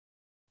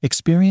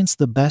Experience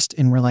the best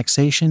in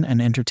relaxation and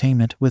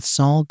entertainment with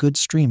Sol Good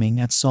streaming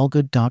at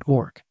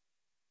solgood.org.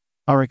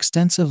 Our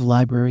extensive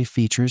library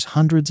features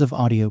hundreds of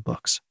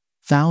audiobooks,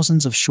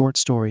 thousands of short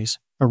stories,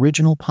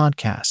 original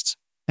podcasts,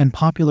 and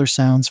popular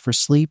sounds for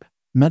sleep,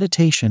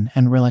 meditation,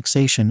 and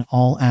relaxation,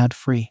 all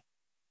ad-free.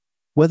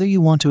 Whether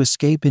you want to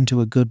escape into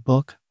a good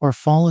book or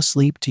fall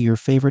asleep to your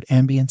favorite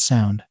ambient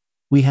sound,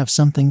 we have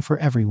something for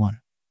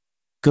everyone.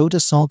 Go to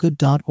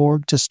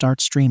solgood.org to start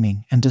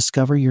streaming and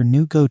discover your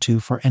new go-to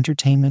for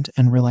entertainment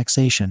and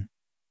relaxation.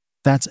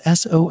 That's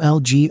solgood.org.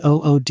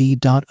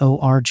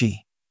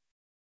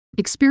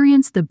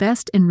 Experience the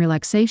best in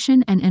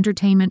relaxation and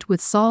entertainment with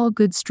Sol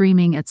Good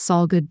streaming at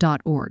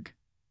solgood.org.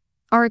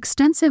 Our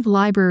extensive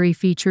library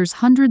features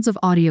hundreds of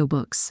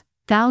audiobooks,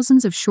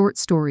 thousands of short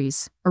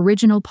stories,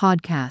 original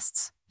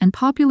podcasts, and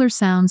popular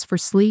sounds for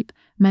sleep,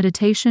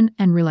 meditation,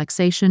 and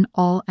relaxation,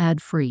 all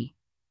ad-free.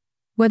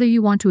 Whether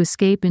you want to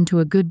escape into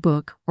a good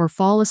book or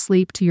fall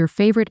asleep to your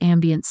favorite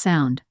ambient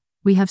sound,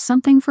 we have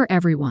something for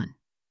everyone.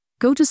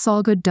 Go to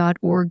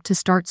solgood.org to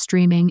start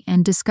streaming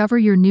and discover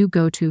your new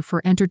go-to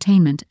for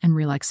entertainment and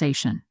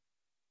relaxation.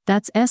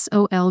 That's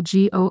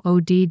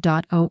solgood.org.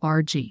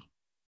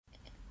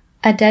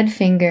 A Dead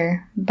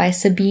Finger by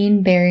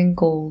Sabine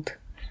Baring-Gould.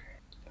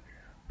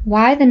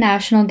 Why the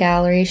National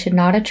Gallery should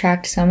not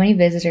attract so many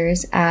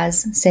visitors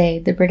as, say,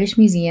 the British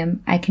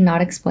Museum, I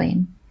cannot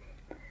explain.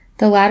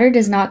 The latter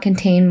does not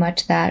contain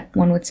much that,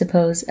 one would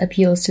suppose,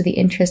 appeals to the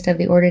interest of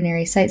the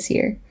ordinary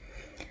sightseer.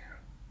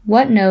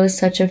 What knows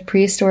such of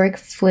prehistoric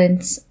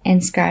flints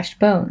and scratched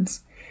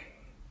bones?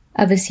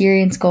 Of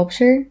Assyrian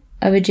sculpture?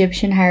 Of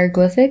Egyptian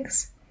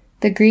hieroglyphics?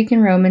 The Greek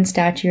and Roman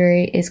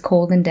statuary is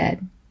cold and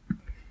dead.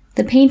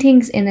 The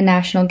paintings in the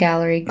National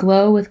Gallery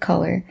glow with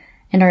color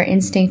and are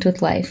instinct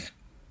with life.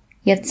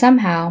 Yet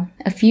somehow,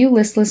 a few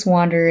listless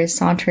wanderers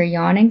saunter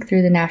yawning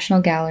through the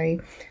National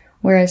Gallery,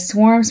 whereas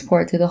swarms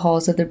pour through the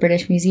halls of the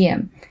British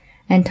Museum,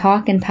 and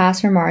talk and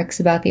pass remarks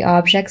about the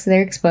objects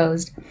there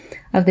exposed,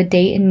 of the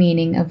date and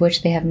meaning of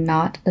which they have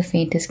not the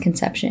faintest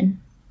conception.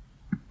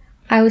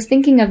 I was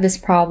thinking of this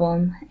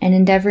problem, and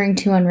endeavoring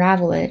to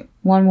unravel it,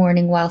 one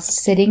morning whilst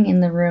sitting in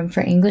the room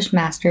for English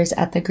masters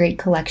at the Great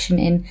Collection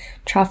in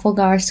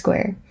Trafalgar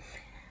Square.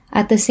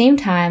 At the same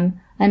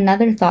time,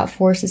 another thought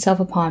forced itself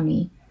upon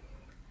me.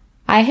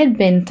 I had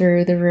been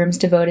through the rooms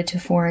devoted to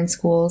foreign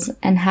schools,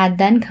 and had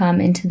then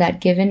come into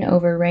that given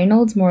over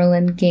Reynolds,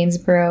 Moreland,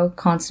 Gainsborough,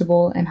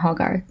 Constable, and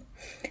Hogarth.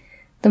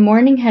 The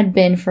morning had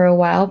been for a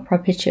while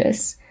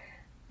propitious,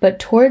 but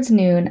towards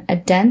noon a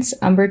dense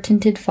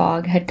umber-tinted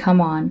fog had come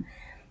on,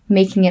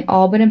 making it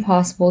all but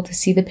impossible to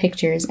see the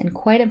pictures and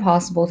quite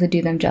impossible to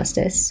do them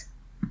justice.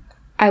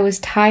 I was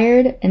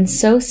tired, and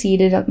so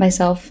seated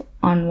myself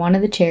on one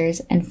of the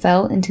chairs and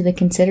fell into the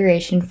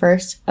consideration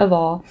first of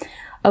all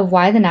of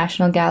why the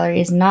National Gallery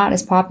is not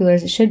as popular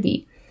as it should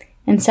be,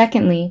 and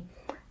secondly,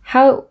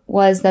 how it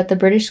was that the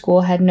British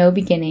school had no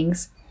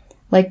beginnings,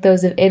 like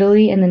those of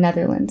Italy and the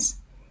Netherlands.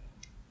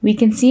 We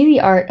can see the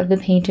art of the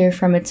painter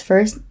from its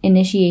first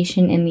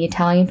initiation in the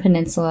Italian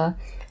peninsula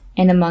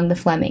and among the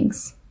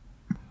Flemings.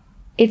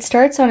 It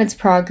starts on its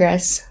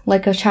progress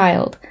like a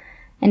child,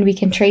 and we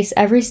can trace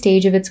every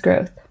stage of its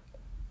growth.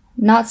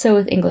 Not so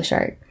with English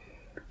art.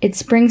 It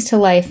springs to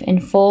life in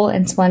full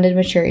and splendid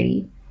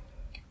maturity.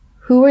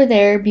 Who were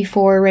there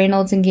before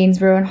Reynolds and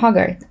Gainsborough and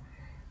Hogarth?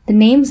 The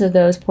names of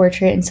those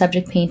portrait and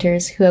subject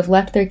painters who have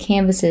left their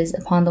canvases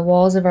upon the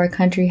walls of our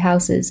country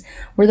houses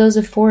were those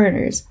of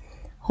foreigners,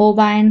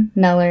 Holbein,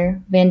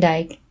 Kneller, Van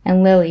Dyck,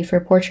 and Lilly for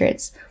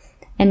portraits,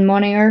 and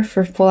Monet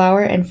for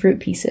flower and fruit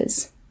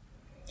pieces.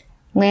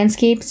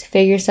 Landscapes,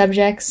 figure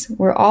subjects,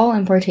 were all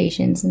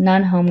importations,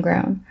 none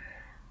homegrown.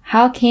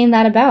 How came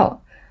that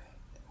about?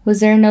 Was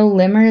there no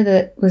limner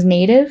that was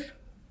native?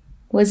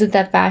 Was it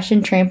that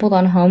fashion trampled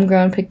on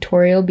homegrown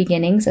pictorial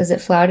beginnings as it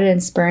flouted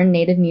and spurned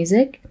native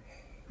music?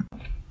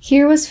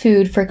 Here was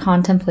food for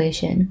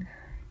contemplation.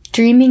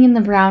 Dreaming in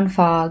the brown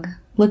fog,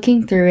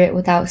 looking through it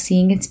without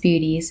seeing its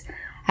beauties,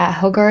 at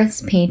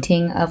Hogarth's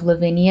painting of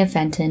Lavinia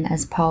Fenton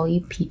as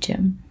Polly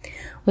Peachum,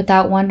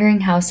 without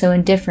wondering how so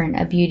indifferent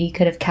a beauty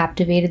could have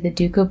captivated the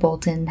Duke of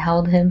Bolton and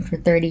held him for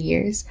 30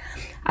 years,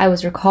 I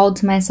was recalled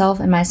to myself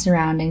and my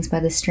surroundings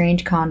by the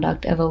strange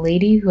conduct of a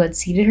lady who had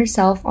seated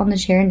herself on the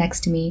chair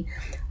next to me,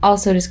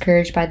 also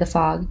discouraged by the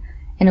fog,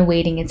 and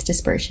awaiting its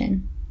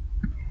dispersion.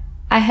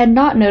 I had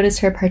not noticed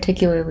her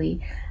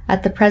particularly.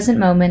 At the present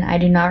moment I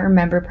do not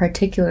remember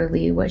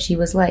particularly what she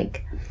was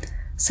like.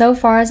 So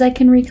far as I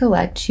can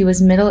recollect, she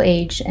was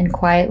middle-aged and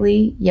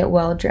quietly, yet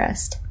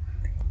well-dressed.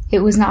 It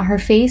was not her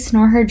face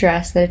nor her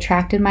dress that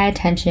attracted my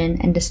attention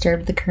and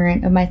disturbed the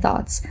current of my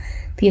thoughts.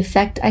 The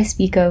effect I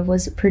speak of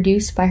was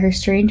produced by her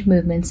strange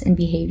movements and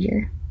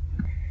behavior.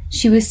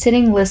 She was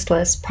sitting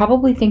listless,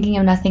 probably thinking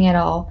of nothing at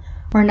all,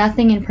 or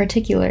nothing in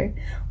particular,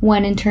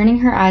 when, in turning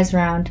her eyes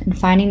round, and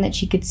finding that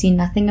she could see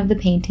nothing of the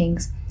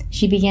paintings,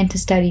 she began to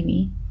study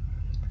me.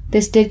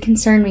 This did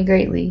concern me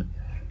greatly.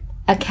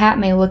 A cat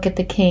may look at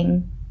the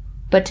king,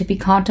 but to be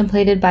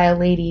contemplated by a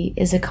lady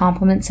is a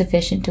compliment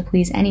sufficient to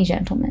please any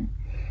gentleman.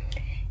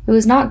 It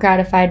was not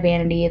gratified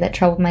vanity that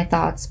troubled my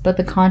thoughts, but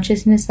the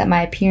consciousness that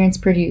my appearance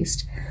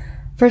produced.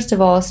 First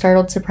of all, a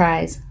startled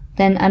surprise,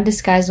 then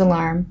undisguised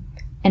alarm,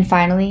 and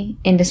finally,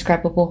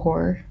 indescribable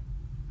horror.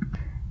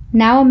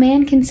 Now a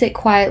man can sit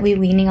quietly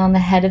leaning on the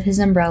head of his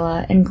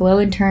umbrella and glow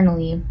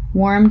internally,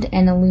 warmed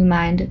and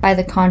illumined by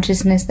the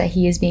consciousness that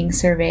he is being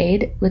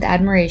surveyed with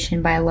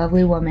admiration by a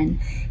lovely woman,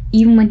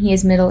 even when he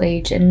is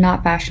middle-aged and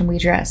not fashionably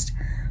dressed.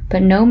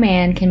 But no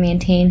man can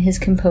maintain his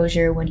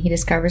composure when he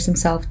discovers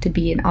himself to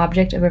be an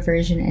object of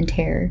aversion and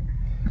terror.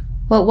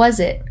 What was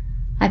it?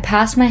 I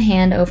passed my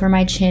hand over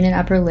my chin and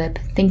upper lip,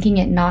 thinking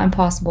it not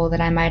impossible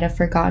that I might have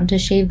forgotten to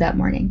shave that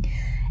morning,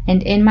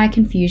 and in my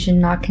confusion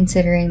not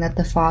considering that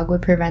the fog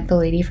would prevent the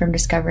lady from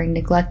discovering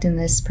neglect in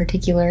this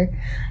particular,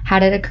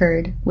 had it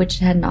occurred, which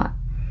it had not.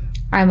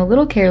 I am a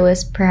little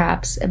careless,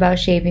 perhaps, about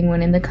shaving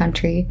when in the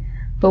country,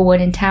 but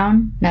when in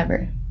town,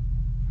 never.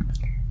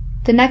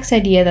 The next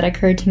idea that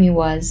occurred to me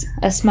was,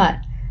 a smut.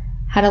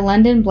 Had a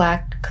London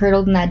black,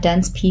 curdled in that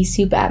dense pea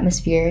soup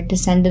atmosphere,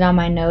 descended on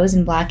my nose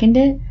and blackened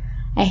it?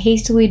 I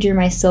hastily drew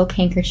my silk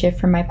handkerchief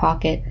from my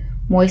pocket,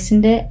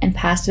 moistened it, and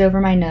passed it over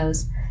my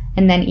nose,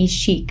 and then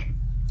each cheek.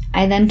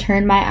 I then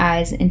turned my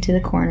eyes into the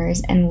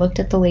corners and looked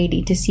at the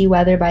lady to see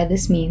whether by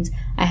this means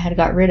I had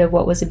got rid of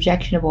what was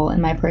objectionable in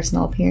my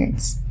personal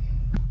appearance.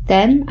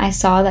 Then I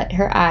saw that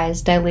her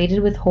eyes,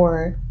 dilated with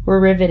horror, were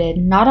riveted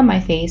not on my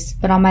face,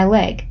 but on my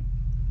leg.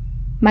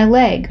 My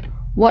leg!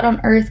 What on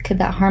earth could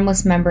that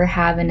harmless member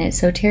have in it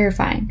so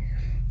terrifying?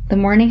 The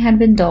morning had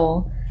been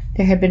dull,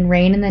 there had been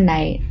rain in the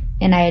night,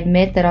 and I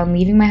admit that on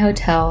leaving my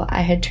hotel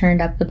I had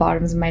turned up the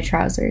bottoms of my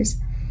trousers.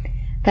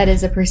 That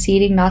is a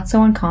proceeding not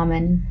so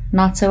uncommon,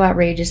 not so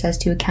outrageous as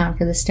to account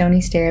for the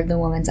stony stare of the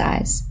woman's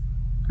eyes.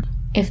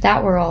 If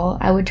that were all,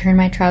 I would turn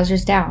my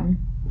trousers down.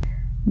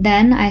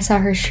 Then I saw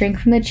her shrink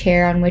from the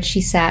chair on which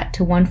she sat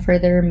to one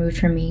further removed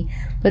from me,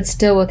 but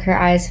still with her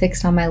eyes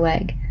fixed on my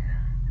leg,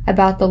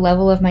 about the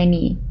level of my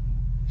knee.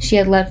 She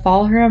had let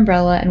fall her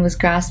umbrella and was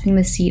grasping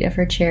the seat of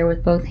her chair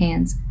with both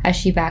hands, as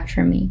she backed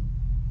from me.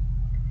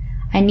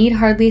 I need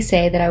hardly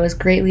say that I was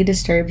greatly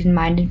disturbed in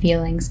mind and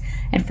feelings,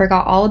 and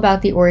forgot all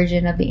about the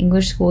origin of the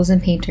English schools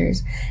and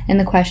painters, and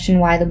the question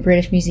why the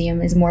British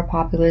Museum is more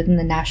popular than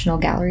the National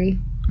Gallery.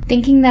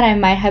 Thinking that I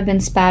might have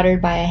been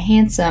spattered by a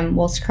hansom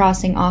whilst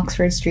crossing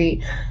Oxford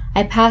Street,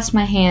 I passed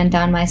my hand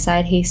down my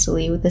side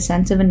hastily with a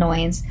sense of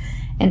annoyance,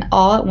 and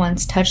all at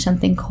once touched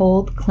something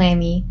cold,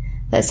 clammy,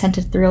 that sent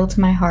a thrill to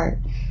my heart,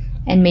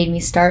 and made me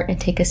start and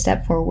take a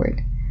step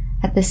forward.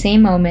 At the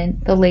same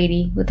moment, the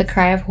lady, with a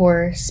cry of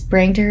horror,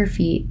 sprang to her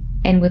feet,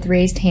 and with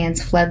raised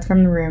hands fled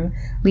from the room,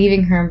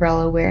 leaving her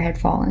umbrella where it had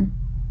fallen.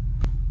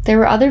 There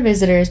were other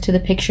visitors to the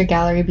picture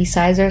gallery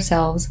besides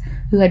ourselves,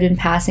 who had been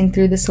passing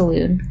through the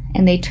saloon,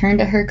 and they turned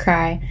at her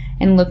cry,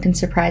 and looked in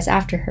surprise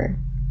after her.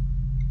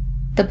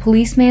 The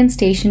policeman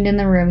stationed in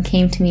the room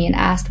came to me and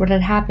asked what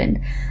had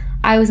happened.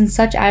 I was in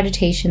such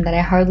agitation that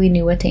I hardly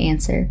knew what to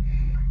answer.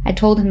 I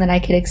told him that I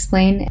could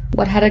explain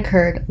what had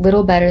occurred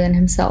little better than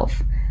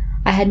himself.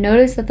 I had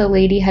noticed that the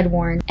lady had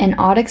worn an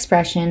odd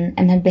expression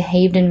and had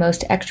behaved in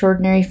most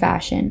extraordinary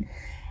fashion,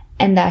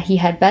 and that he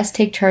had best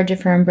take charge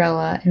of her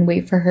umbrella and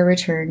wait for her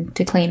return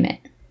to claim it.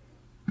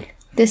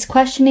 This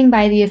questioning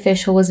by the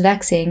official was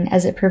vexing,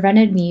 as it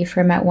prevented me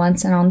from at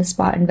once and on the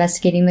spot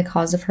investigating the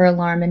cause of her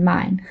alarm and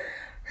mine.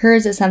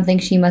 Hers at something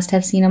she must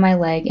have seen on my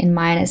leg, and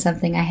mine at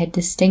something I had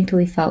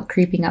distinctly felt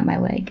creeping up my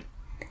leg.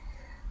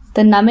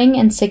 The numbing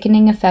and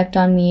sickening effect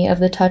on me of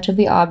the touch of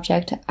the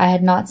object I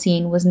had not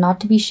seen was not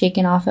to be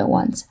shaken off at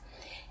once.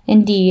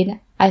 Indeed,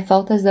 I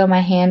felt as though my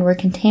hand were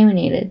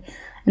contaminated,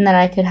 and that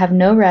I could have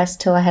no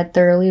rest till I had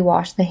thoroughly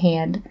washed the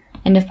hand,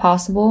 and, if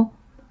possible,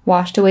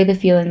 washed away the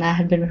feeling that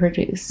had been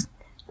produced.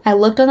 I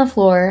looked on the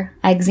floor,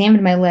 I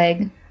examined my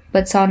leg,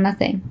 but saw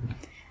nothing.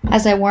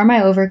 As I wore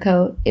my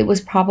overcoat, it was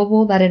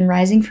probable that in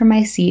rising from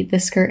my seat the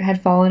skirt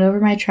had fallen over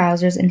my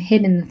trousers and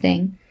hidden the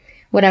thing,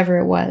 whatever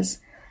it was.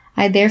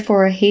 I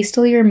therefore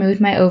hastily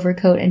removed my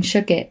overcoat and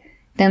shook it,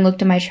 then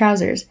looked at my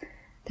trousers.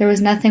 There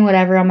was nothing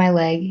whatever on my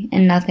leg,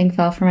 and nothing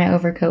fell from my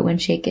overcoat when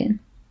shaken.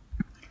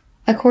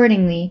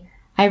 Accordingly,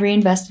 I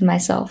reinvested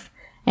myself,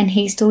 and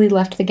hastily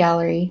left the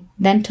gallery,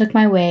 then took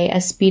my way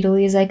as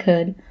speedily as I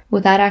could,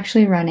 without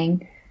actually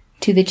running,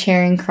 to the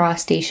Charing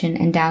Cross station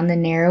and down the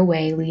narrow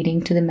way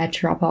leading to the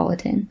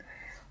Metropolitan,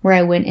 where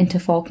I went into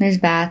Faulkner's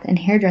bath and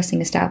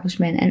hairdressing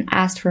establishment and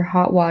asked for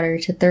hot water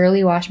to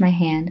thoroughly wash my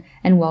hand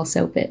and well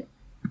soap it.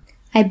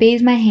 I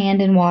bathed my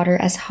hand in water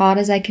as hot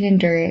as I could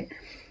endure it,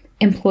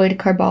 employed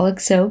carbolic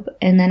soap,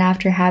 and then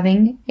after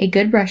having a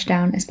good brush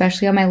down,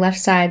 especially on my left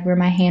side where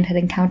my hand had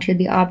encountered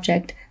the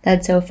object that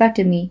had so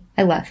affected me,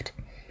 I left.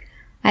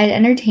 I had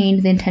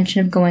entertained the intention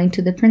of going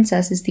to the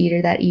Princess's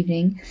Theatre that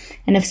evening,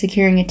 and of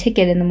securing a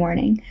ticket in the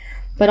morning,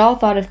 but all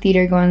thought of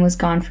theatre-going was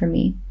gone from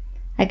me.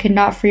 I could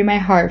not free my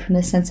heart from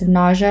the sense of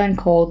nausea and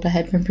cold that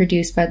had been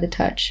produced by the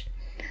touch.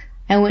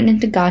 I went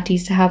into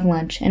Gotti's to have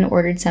lunch, and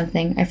ordered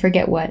something, I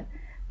forget what,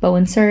 but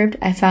when served,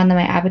 I found that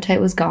my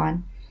appetite was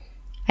gone.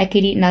 I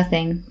could eat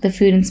nothing. The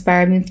food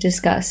inspired me with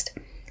disgust.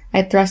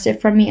 I thrust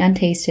it from me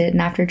untasted,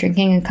 and after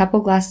drinking a couple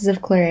glasses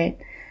of claret,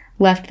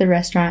 left the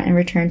restaurant and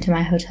returned to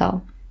my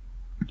hotel.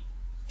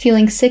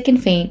 Feeling sick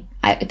and faint,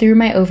 I threw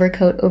my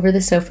overcoat over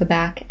the sofa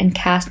back and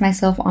cast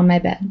myself on my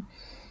bed.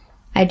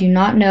 I do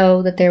not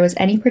know that there was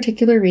any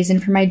particular reason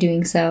for my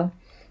doing so,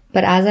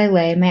 but as I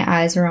lay, my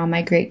eyes were on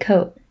my great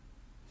coat.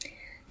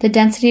 The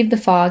density of the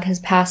fog has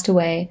passed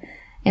away,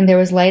 and there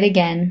was light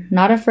again,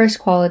 not of first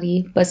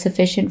quality, but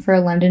sufficient for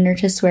a Londoner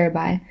to swear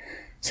by,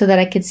 so that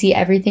I could see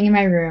everything in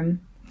my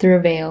room, through a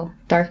veil,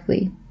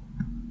 darkly.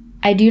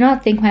 I do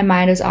not think my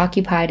mind was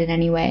occupied in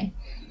any way.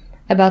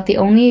 About the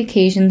only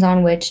occasions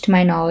on which, to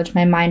my knowledge,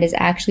 my mind is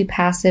actually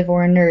passive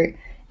or inert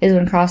is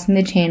when crossing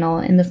the channel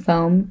in the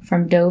foam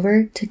from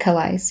Dover to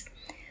Calais,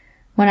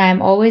 when I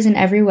am always in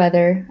every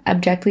weather,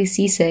 abjectly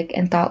seasick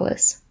and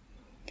thoughtless.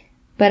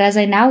 But as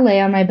I now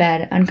lay on my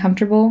bed,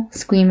 uncomfortable,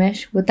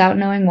 squeamish, without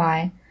knowing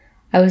why,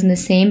 I was in the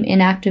same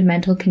inactive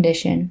mental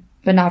condition,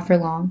 but not for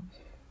long.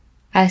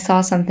 I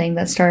saw something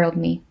that startled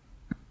me.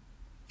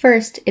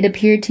 First, it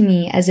appeared to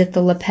me as if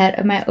the lappet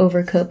of my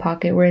overcoat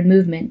pocket were in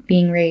movement,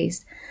 being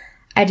raised.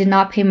 I did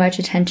not pay much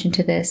attention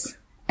to this,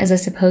 as I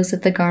supposed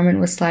that the garment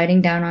was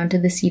sliding down onto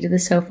the seat of the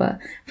sofa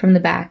from the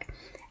back,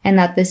 and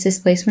that this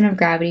displacement of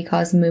gravity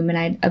caused the movement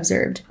I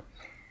observed.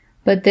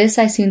 But this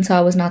I soon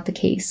saw was not the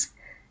case.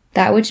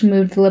 That which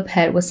moved the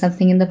lappet was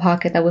something in the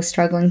pocket that was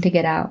struggling to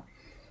get out.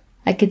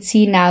 I could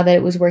see now that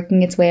it was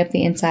working its way up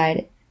the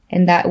inside,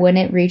 and that when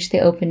it reached the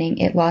opening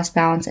it lost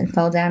balance and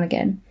fell down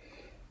again.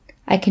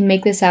 I can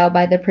make this out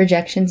by the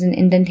projections and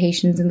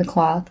indentations in the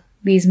cloth.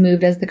 These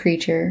moved as the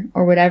creature,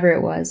 or whatever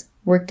it was,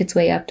 worked its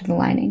way up to the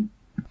lining.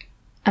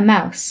 "A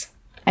mouse,"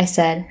 I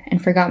said,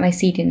 and forgot my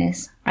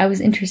seatiness. I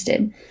was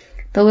interested.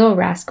 The little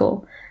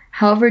rascal.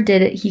 However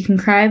did it he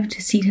contrive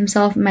to seat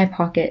himself in my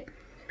pocket,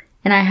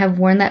 and I have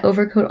worn that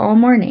overcoat all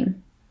morning.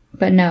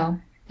 But no,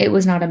 it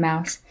was not a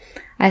mouse.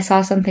 I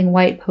saw something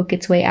white poke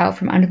its way out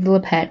from under the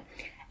lappet,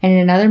 and in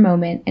another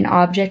moment an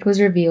object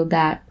was revealed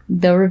that,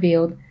 though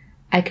revealed,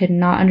 I could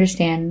not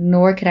understand,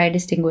 nor could I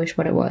distinguish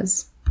what it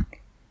was.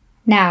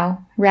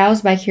 Now,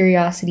 roused by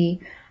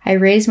curiosity, I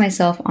raised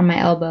myself on my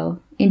elbow.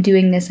 In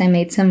doing this I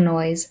made some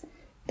noise.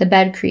 The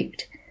bed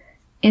creaked.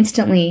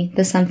 Instantly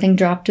the something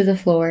dropped to the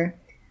floor,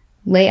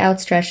 lay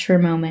outstretched for a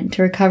moment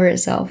to recover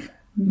itself,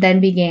 then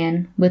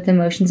began, with the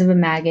motions of a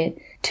maggot,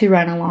 to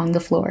run along the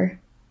floor.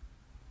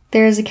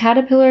 There is a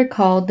caterpillar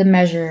called the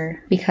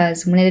measurer,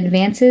 because when it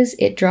advances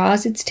it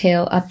draws its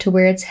tail up to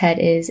where its head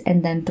is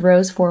and then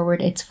throws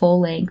forward its full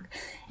length,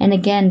 and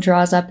again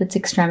draws up its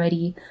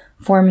extremity,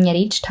 forming at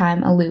each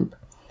time a loop,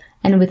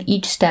 and with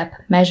each step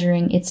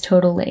measuring its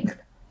total length.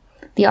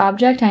 The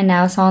object I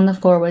now saw on the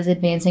floor was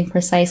advancing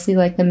precisely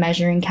like the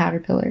measuring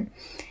caterpillar.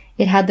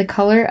 It had the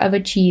color of a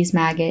cheese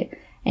maggot,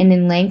 and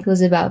in length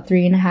was about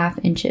 3½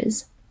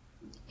 inches.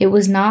 It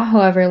was not,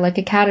 however, like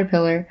a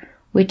caterpillar,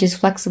 which is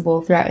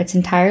flexible throughout its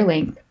entire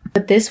length,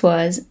 but this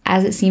was,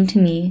 as it seemed to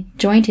me,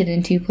 jointed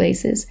in 2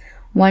 places,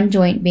 one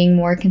joint being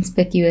more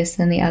conspicuous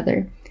than the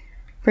other.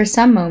 For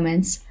some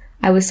moments,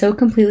 I was so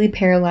completely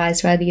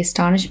paralyzed by the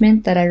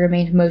astonishment that I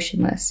remained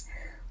motionless,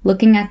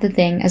 looking at the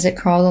thing as it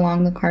crawled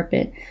along the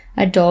carpet,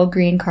 a dull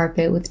green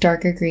carpet with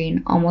darker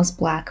green, almost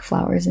black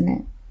flowers in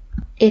it.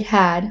 It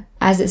had,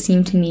 as it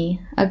seemed to me,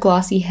 a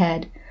glossy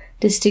head,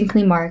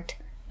 distinctly marked,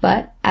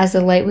 but, as the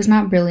light was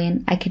not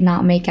brilliant, I could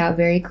not make out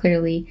very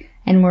clearly,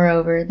 and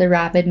moreover, the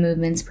rapid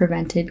movements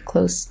prevented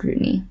close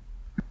scrutiny.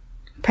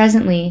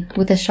 Presently,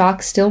 with a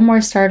shock still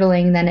more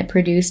startling than it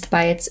produced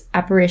by its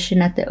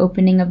apparition at the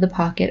opening of the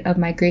pocket of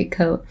my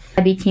greatcoat,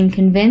 I became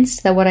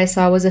convinced that what I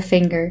saw was a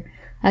finger,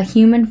 a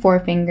human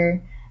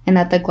forefinger, and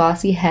that the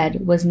glossy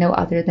head was no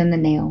other than the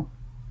nail.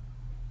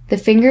 The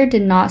finger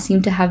did not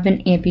seem to have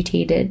been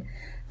amputated.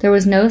 There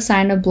was no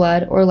sign of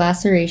blood or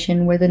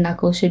laceration where the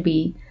knuckle should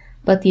be,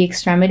 but the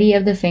extremity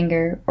of the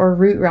finger, or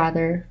root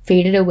rather,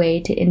 faded away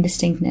to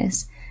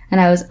indistinctness,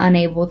 and I was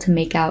unable to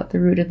make out the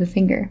root of the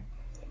finger.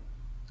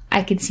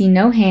 I could see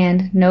no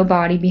hand, no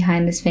body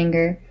behind this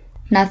finger,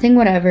 nothing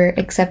whatever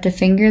except a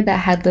finger that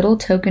had little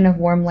token of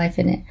warm life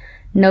in it,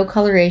 no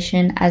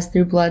coloration as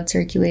though blood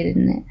circulated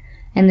in it,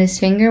 and this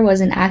finger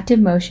was in active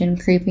motion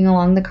creeping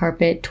along the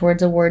carpet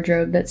towards a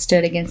wardrobe that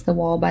stood against the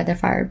wall by the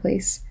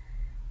fireplace.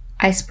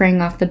 I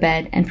sprang off the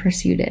bed and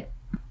pursued it.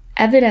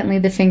 Evidently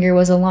the finger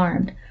was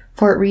alarmed,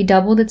 for it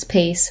redoubled its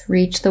pace,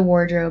 reached the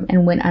wardrobe,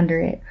 and went under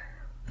it.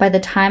 By the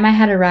time I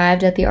had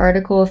arrived at the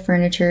article of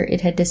furniture,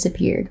 it had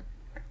disappeared.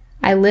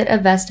 I lit a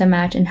Vesta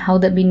match and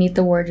held it beneath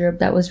the wardrobe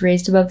that was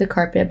raised above the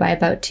carpet by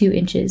about 2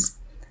 inches,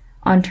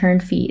 on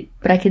turned feet,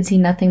 but I could see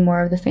nothing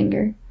more of the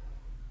finger.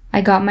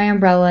 I got my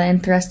umbrella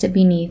and thrust it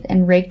beneath,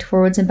 and raked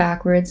forwards and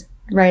backwards,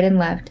 right and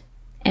left,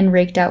 and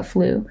raked out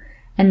flew,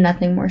 and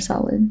nothing more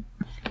solid.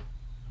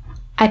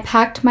 I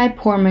packed my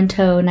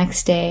portmanteau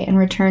next day and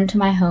returned to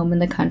my home in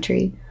the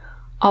country.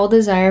 All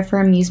desire for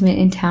amusement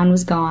in town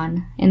was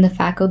gone, and the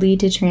faculty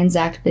to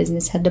transact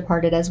business had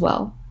departed as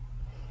well.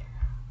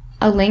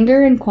 A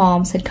languor and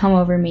qualms had come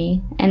over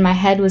me, and my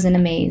head was in a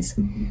maze.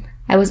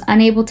 I was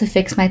unable to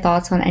fix my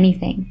thoughts on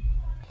anything.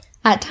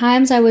 At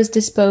times I was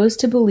disposed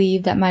to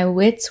believe that my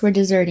wits were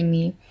deserting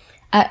me,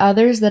 at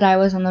others that I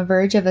was on the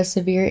verge of a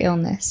severe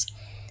illness.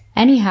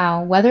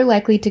 Anyhow, whether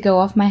likely to go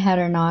off my head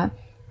or not,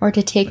 or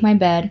to take my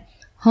bed,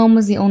 home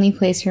was the only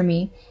place for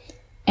me,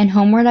 and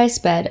homeward I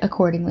sped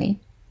accordingly.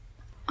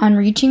 On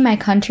reaching my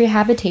country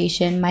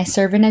habitation, my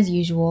servant, as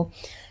usual,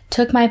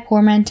 took my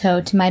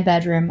portmanteau to my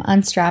bedroom,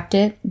 unstrapped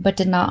it, but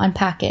did not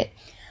unpack it.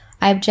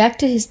 I object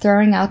to his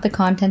throwing out the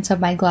contents of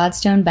my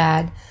Gladstone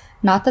bag,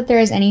 not that there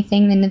is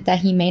anything in it that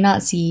he may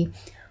not see,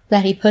 but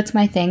that he puts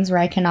my things where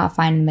I cannot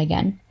find them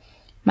again.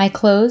 My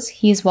clothes,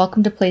 he is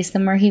welcome to place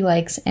them where he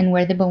likes and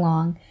where they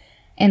belong,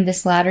 and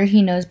this latter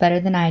he knows better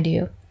than I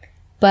do.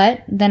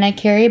 But then I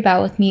carry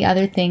about with me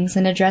other things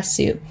than a dress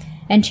suit,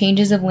 and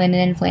changes of linen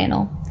and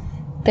flannel.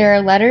 There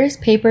are letters,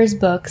 papers,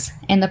 books,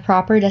 and the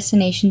proper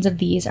destinations of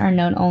these are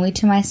known only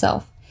to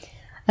myself.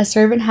 A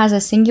servant has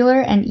a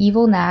singular and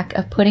evil knack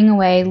of putting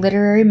away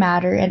literary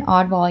matter and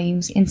odd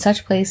volumes in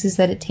such places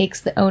that it takes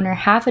the owner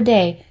half a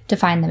day to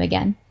find them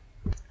again.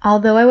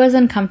 Although I was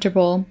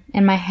uncomfortable,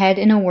 and my head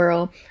in a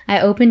whirl, I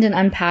opened and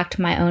unpacked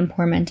my own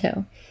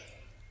portmanteau.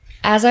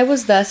 As I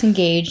was thus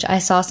engaged, I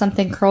saw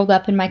something curled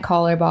up in my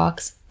collar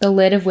box, the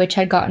lid of which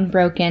had gotten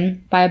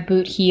broken by a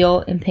boot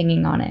heel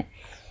impinging on it.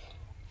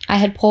 I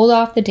had pulled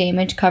off the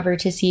damaged cover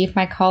to see if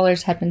my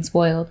collars had been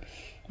spoiled,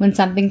 when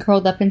something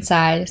curled up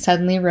inside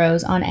suddenly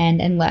rose on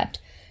end and leapt,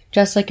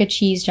 just like a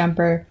cheese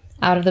jumper,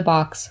 out of the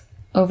box,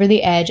 over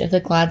the edge of the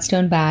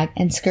Gladstone bag,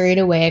 and scurried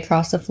away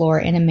across the floor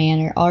in a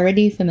manner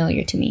already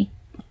familiar to me.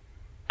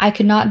 I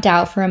could not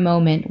doubt for a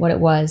moment what it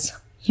was.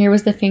 Here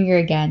was the finger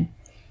again.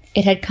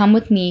 It had come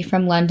with me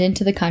from London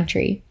to the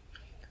country.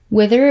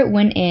 Whither it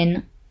went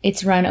in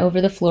its run over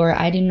the floor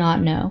I do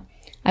not know.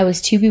 I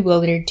was too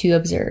bewildered to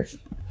observe.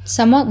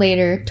 Somewhat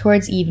later,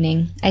 towards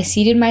evening, I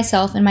seated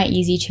myself in my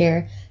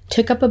easy-chair,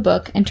 took up a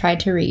book, and tried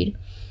to read.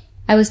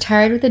 I was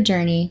tired with the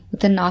journey, with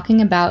the knocking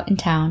about in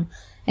town,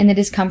 and the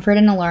discomfort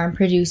and alarm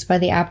produced by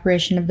the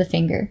apparition of the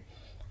finger.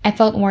 I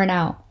felt worn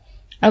out.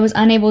 I was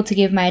unable to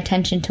give my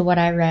attention to what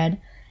I read,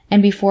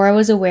 and before I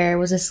was aware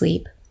was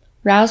asleep.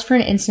 Roused for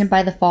an instant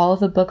by the fall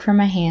of a book from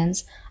my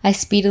hands, I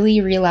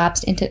speedily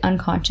relapsed into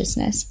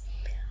unconsciousness.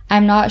 I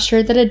am not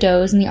sure that a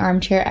doze in the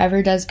armchair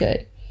ever does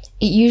good.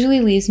 It usually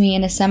leaves me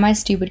in a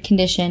semi-stupid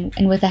condition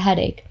and with a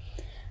headache.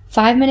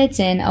 5 minutes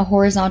in, a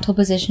horizontal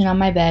position on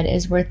my bed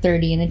is worth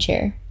 30 in a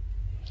chair.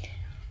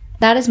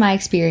 That is my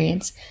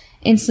experience.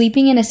 In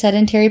sleeping in a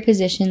sedentary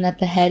position that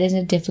the head is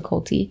a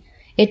difficulty.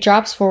 It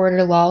drops forward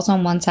or lolls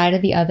on one side or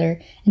the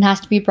other, and has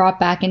to be brought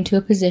back into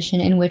a position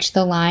in which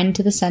the line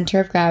to the center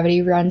of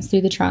gravity runs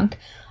through the trunk,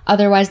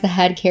 otherwise the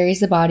head carries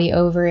the body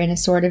over in a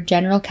sort of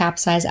general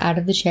capsize out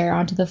of the chair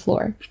onto the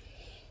floor.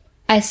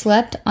 I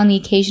slept, on the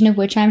occasion of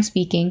which I am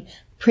speaking,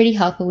 pretty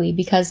healthily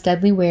because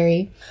deadly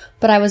weary,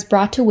 but I was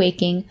brought to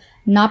waking,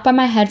 not by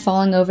my head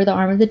falling over the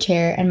arm of the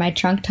chair and my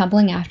trunk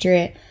tumbling after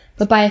it,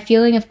 but by a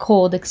feeling of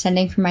cold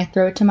extending from my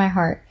throat to my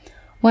heart.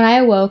 When I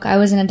awoke, I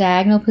was in a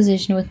diagonal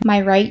position with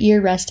my right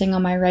ear resting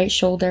on my right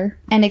shoulder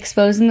and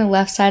exposing the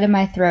left side of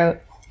my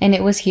throat, and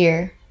it was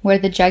here, where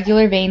the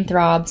jugular vein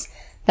throbs,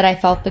 that I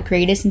felt the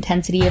greatest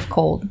intensity of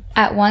cold.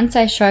 At once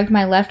I shrugged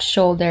my left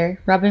shoulder,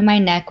 rubbing my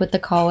neck with the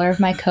collar of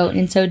my coat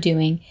in so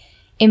doing.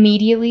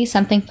 Immediately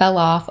something fell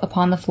off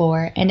upon the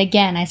floor, and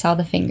again I saw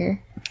the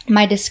finger.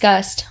 My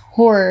disgust,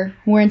 horror,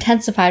 were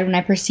intensified when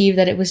I perceived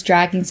that it was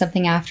dragging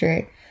something after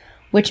it,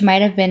 which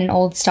might have been an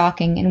old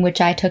stocking, in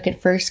which I took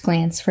at first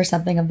glance for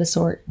something of the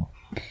sort.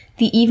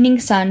 The evening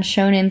sun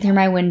shone in through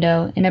my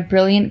window in a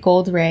brilliant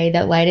gold ray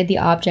that lighted the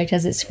object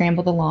as it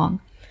scrambled along.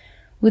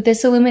 With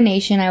this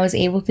illumination I was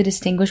able to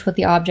distinguish what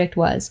the object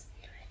was.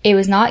 It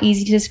was not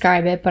easy to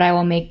describe it, but I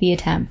will make the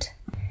attempt.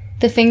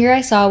 The finger I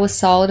saw was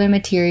solid and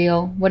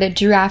material. What it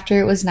drew after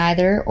it was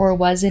neither, or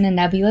was in a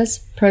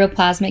nebulous,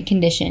 protoplasmic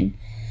condition.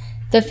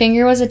 The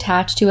finger was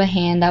attached to a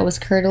hand that was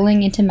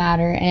curdling into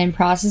matter and in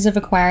process of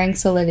acquiring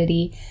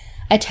solidity.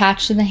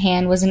 Attached to the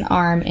hand was an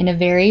arm in a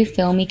very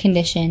filmy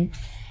condition,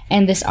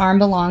 and this arm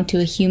belonged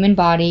to a human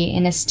body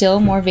in a still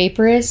more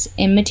vaporous,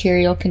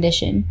 immaterial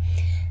condition.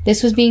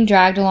 This was being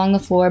dragged along the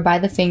floor by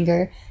the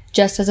finger,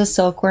 just as a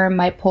silkworm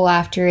might pull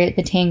after it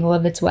the tangle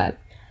of its web.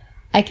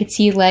 I could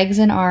see legs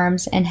and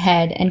arms and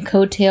head and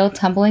coat-tail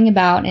tumbling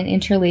about and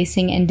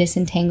interlacing and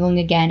disentangling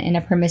again in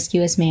a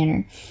promiscuous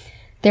manner.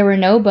 There were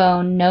no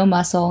bone, no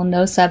muscle,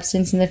 no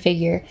substance in the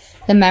figure.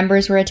 The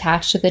members were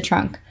attached to the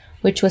trunk,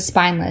 which was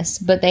spineless,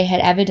 but they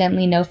had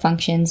evidently no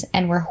functions,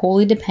 and were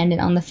wholly dependent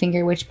on the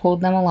finger which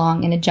pulled them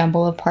along in a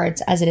jumble of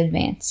parts as it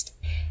advanced.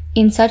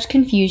 In such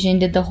confusion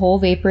did the whole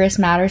vaporous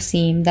matter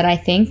seem, that I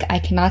think, I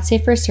cannot say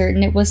for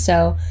certain it was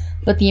so,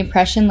 but the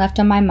impression left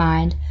on my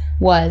mind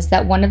was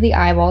that one of the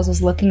eyeballs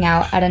was looking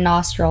out at a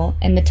nostril,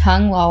 and the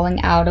tongue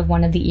lolling out of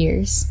one of the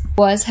ears. It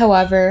was,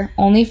 however,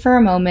 only for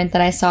a moment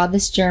that I saw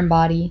this germ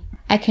body.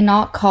 I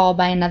cannot call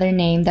by another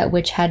name that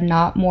which had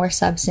not more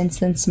substance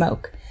than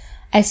smoke.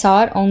 I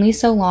saw it only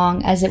so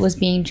long as it was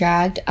being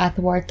dragged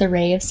athwart the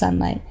ray of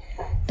sunlight.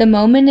 The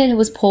moment it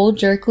was pulled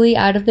jerkily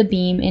out of the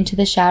beam into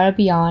the shadow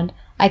beyond,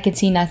 I could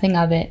see nothing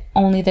of it,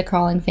 only the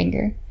crawling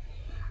finger.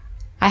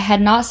 I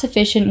had not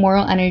sufficient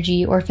moral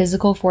energy or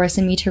physical force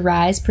in me to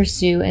rise,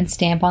 pursue, and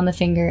stamp on the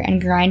finger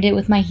and grind it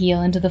with my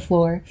heel into the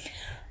floor.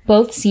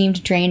 Both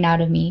seemed drained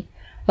out of me.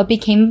 What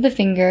became of the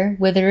finger,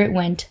 whither it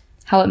went,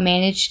 how it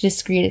managed to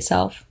discreet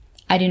itself,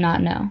 I do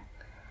not know.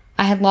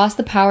 I had lost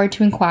the power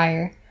to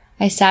inquire.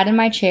 I sat in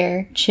my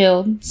chair,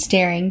 chilled,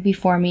 staring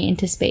before me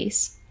into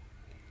space.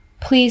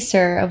 "Please,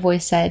 sir," a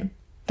voice said.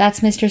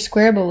 "That's Mr.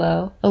 Square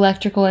below,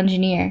 electrical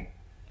engineer."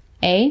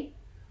 "Eh?"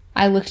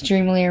 I looked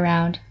dreamily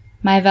around.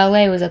 My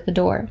valet was at the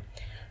door.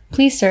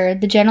 "Please, sir,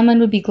 the gentleman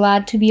would be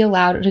glad to be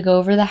allowed to go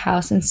over the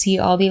house and see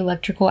all the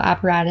electrical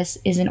apparatus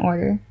is in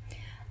order."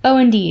 "Oh,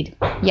 indeed.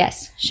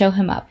 Yes, show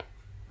him up."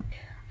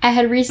 I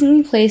had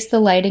recently placed the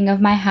lighting of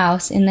my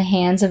house in the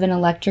hands of an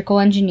electrical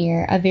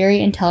engineer, a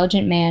very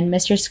intelligent man,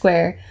 Mr.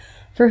 Square,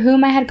 for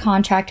whom I had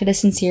contracted a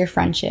sincere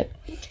friendship.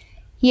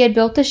 He had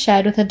built a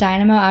shed with a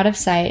dynamo out of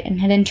sight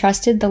and had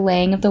entrusted the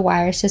laying of the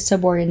wires to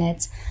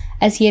subordinates,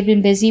 as he had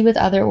been busy with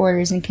other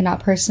orders and could not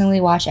personally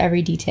watch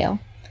every detail.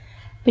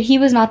 But he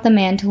was not the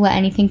man to let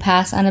anything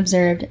pass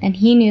unobserved, and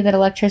he knew that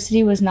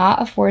electricity was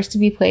not a force to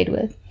be played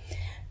with.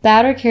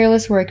 Bad or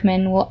careless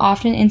workmen will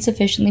often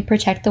insufficiently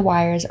protect the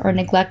wires or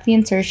neglect the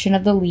insertion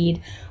of the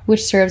lead,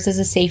 which serves as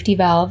a safety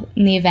valve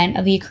in the event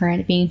of the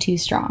current being too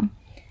strong.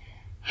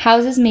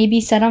 Houses may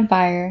be set on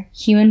fire,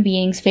 human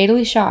beings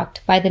fatally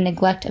shocked by the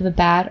neglect of a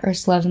bad or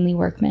slovenly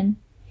workman.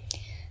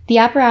 The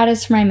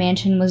apparatus for my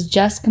mansion was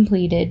just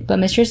completed, but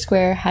Mr.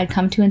 Square had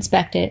come to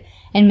inspect it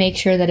and make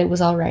sure that it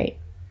was all right.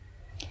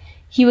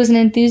 He was an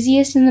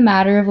enthusiast in the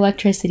matter of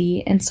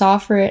electricity and saw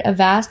for it a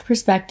vast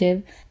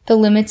perspective, the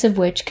limits of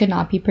which could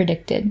not be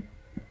predicted.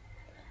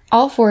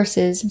 "All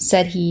forces,"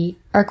 said he,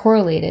 "are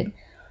correlated.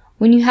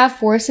 When you have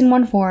force in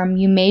one form,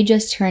 you may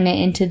just turn it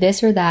into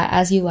this or that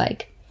as you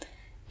like.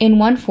 In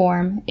one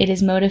form, it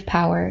is motive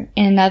power,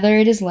 in another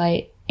it is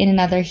light, in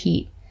another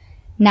heat.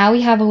 Now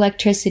we have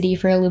electricity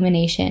for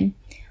illumination.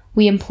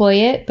 We employ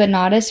it, but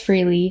not as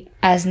freely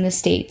as in the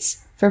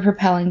States, for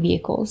propelling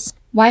vehicles.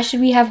 Why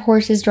should we have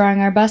horses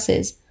drawing our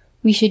buses?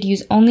 We should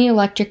use only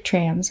electric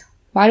trams.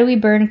 Why do we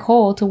burn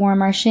coal to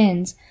warm our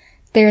shins?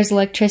 There is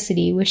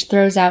electricity, which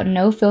throws out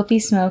no filthy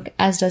smoke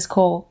as does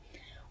coal.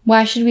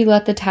 Why should we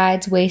let the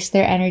tides waste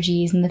their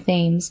energies in the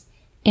Thames,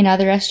 in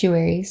other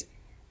estuaries?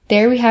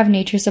 There we have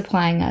nature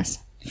supplying us,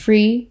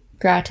 free,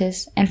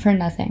 gratis, and for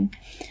nothing,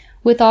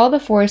 with all the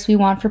force we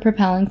want for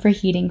propelling, for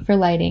heating, for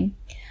lighting.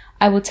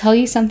 I will tell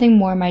you something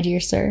more, my dear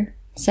sir,"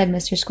 said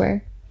Mr.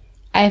 Square.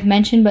 "I have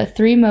mentioned but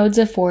 3 modes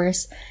of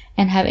force,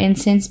 and have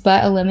instanced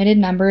but a limited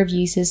number of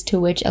uses to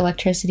which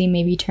electricity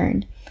may be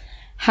turned.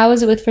 How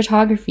is it with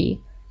photography?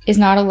 Is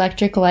not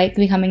electric light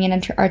becoming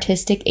an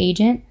artistic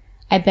agent?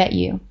 I bet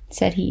you,"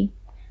 said he,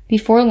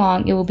 "before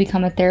long it will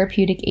become a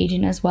therapeutic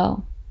agent as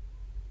well."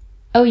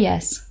 "Oh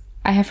yes,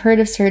 I have heard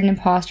of certain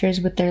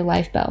impostors with their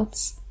life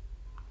belts."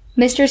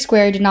 Mr.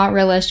 Square did not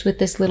relish with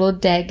this little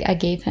dig I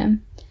gave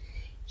him.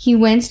 He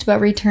winced but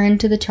returned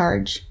to the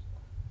charge.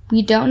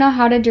 "We don't know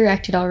how to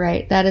direct it all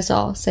right, that is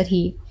all," said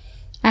he.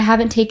 "I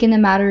haven't taken the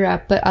matter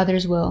up, but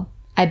others will,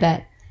 I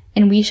bet,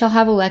 and we shall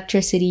have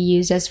electricity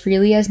used as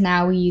freely as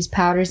now we use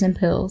powders and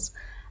pills.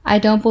 I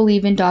don't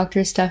believe in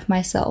doctor's stuff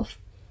myself.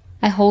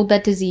 I hold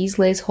that disease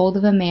lays hold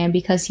of a man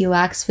because he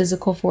lacks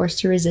physical force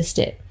to resist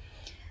it.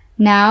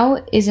 Now,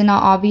 is it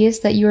not obvious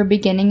that you are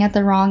beginning at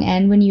the wrong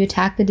end when you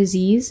attack the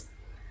disease?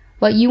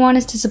 What you want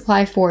is to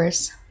supply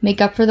force,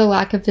 make up for the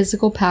lack of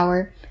physical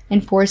power,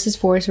 and force is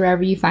force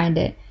wherever you find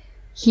it.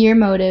 Here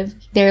motive,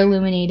 there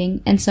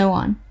illuminating, and so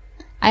on.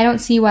 I don't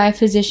see why a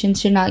physician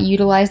should not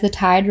utilize the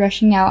tide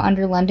rushing out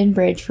under London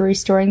Bridge for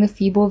restoring the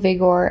feeble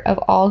vigor of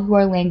all who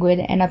are languid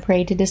and a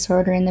prey to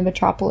disorder in the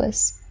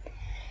metropolis.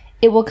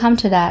 It will come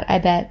to that, I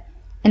bet,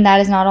 and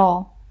that is not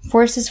all.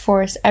 Force is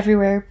force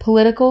everywhere,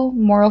 political,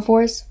 moral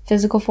force,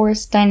 physical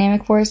force,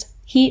 dynamic force,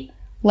 heat,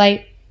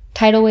 light,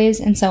 tidal waves,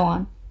 and so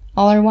on.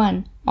 All are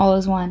one, all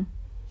is one.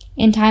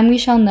 In time we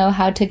shall know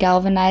how to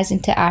galvanize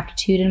into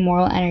aptitude and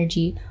moral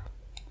energy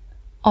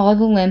all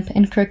the limp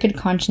and crooked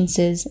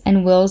consciences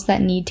and wills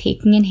that need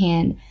taking in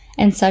hand,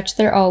 and such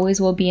there always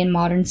will be in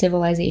modern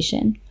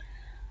civilization.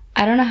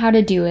 I don't know how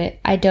to do it,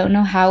 I don't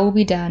know how it will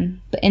be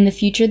done, but in the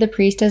future the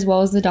priest as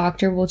well as the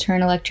doctor will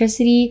turn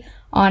electricity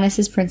on as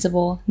his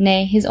principal,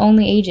 nay, his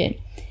only agent,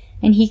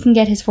 and he can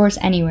get his force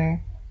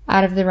anywhere,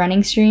 out of the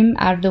running stream,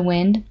 out of the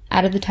wind,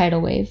 out of the tidal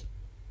wave.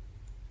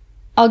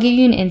 I'll give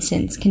you an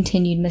instance,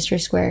 continued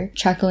Mr. Square,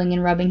 chuckling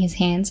and rubbing his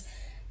hands,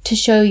 to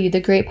show you the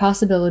great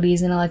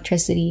possibilities in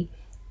electricity,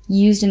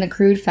 used in a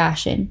crude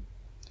fashion.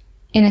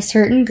 In a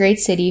certain great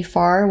city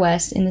far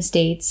west in the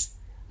States,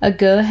 a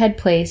go-ahead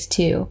place,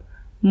 too,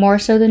 more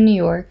so than New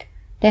York,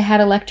 they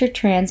had electric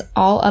trams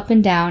all up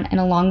and down and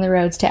along the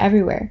roads to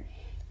everywhere.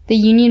 The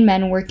union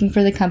men working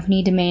for the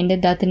company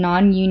demanded that the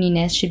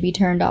non-unionists should be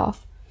turned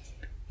off.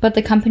 But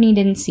the company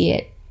didn't see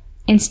it.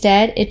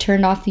 Instead, it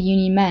turned off the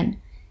union men.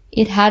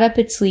 It had up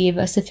its sleeve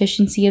a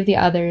sufficiency of the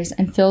others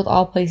and filled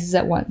all places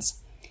at once.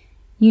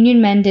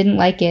 Union men didn't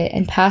like it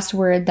and passed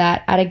word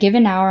that at a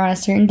given hour on a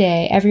certain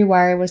day every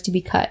wire was to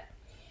be cut.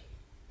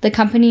 The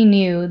company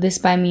knew this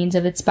by means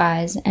of its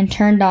spies, and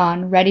turned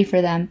on, ready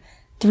for them,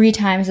 3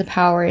 times the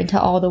power into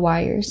all the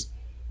wires.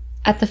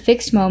 At the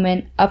fixed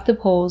moment, up the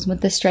poles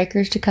went the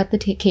strikers to cut the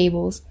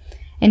cables,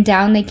 and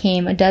down they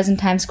came a dozen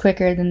times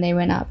quicker than they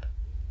went up.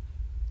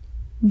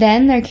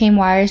 Then there came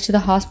wires to the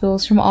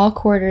hospitals from all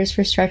quarters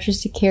for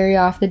stretchers to carry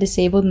off the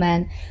disabled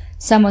men,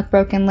 some with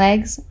broken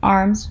legs,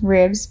 arms,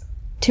 ribs.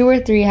 2 or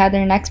 3 had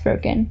their necks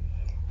broken.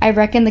 I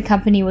reckon the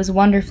company was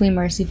wonderfully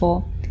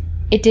merciful.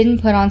 It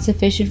didn't put on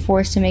sufficient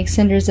force to make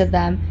cinders of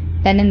them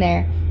then and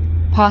there.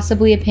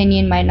 Possibly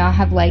opinion might not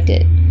have liked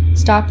it.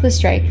 Stopped the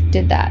strike,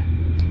 did that.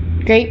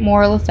 Great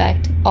moral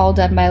effect, all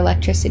done by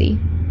electricity.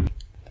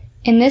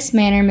 In this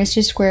manner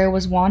Mr. Square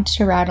was wont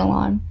to rattle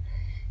on.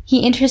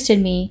 He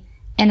interested me,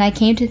 and I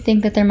came to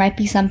think that there might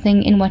be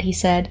something in what he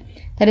said,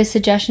 that his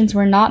suggestions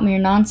were not mere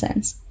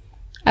nonsense.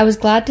 I was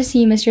glad to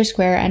see Mr.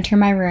 Square enter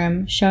my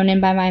room, shown in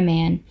by my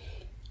man.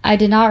 I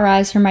did not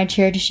rise from my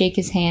chair to shake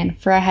his hand,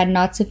 for I had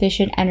not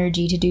sufficient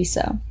energy to do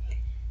so.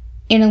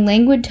 In a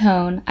languid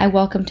tone, I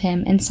welcomed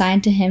him and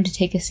signed to him to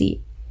take a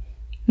seat.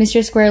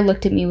 Mr. Square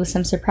looked at me with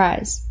some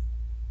surprise.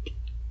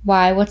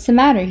 "Why, what's the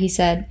matter?" he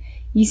said.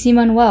 "You seem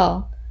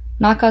unwell.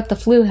 Not got the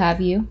flu,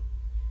 have you?"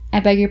 "I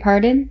beg your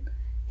pardon?"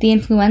 "The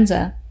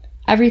influenza.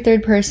 Every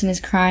 3rd person is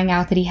crying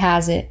out that he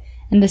has it,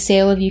 and the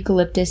sale of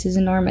eucalyptus is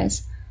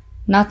enormous.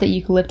 Not that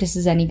eucalyptus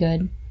is any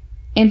good.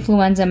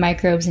 Influenza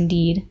microbes,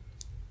 indeed.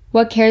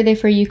 What care they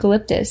for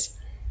eucalyptus?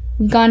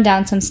 We've gone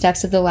down some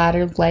steps of the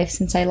ladder of life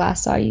since I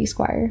last saw you,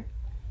 Squire."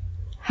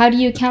 "How do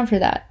you account for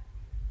that?"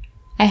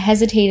 I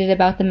hesitated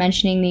about the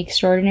mentioning the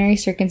extraordinary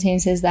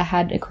circumstances that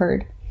had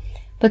occurred,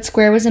 but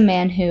Square was a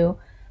man who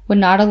would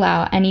not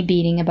allow any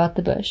beating about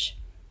the bush.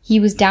 He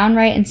was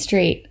downright and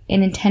straight,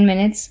 and in 10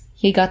 minutes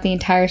he had got the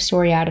entire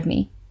story out of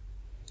me.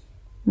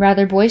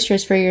 "Rather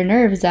boisterous for your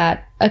nerves,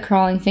 that, a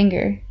crawling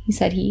finger,"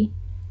 said he.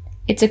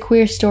 "It's a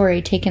queer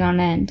story, taken on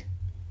end."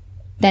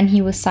 Then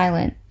he was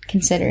silent,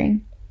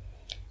 considering.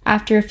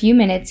 After a few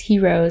minutes he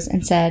rose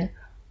and said,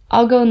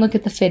 "I'll go and look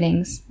at the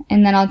fittings,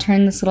 and then I'll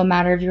turn this little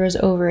matter of yours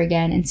over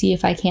again and see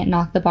if I can't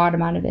knock the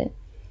bottom out of it.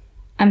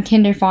 I'm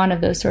kinder fond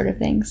of those sort of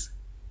things."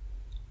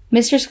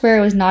 Mr.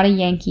 Square was not a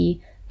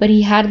Yankee, but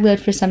he had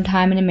lived for some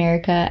time in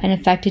America and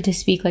affected to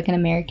speak like an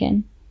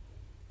American.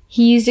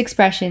 He used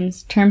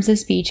expressions, terms of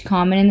speech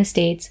common in the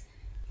States,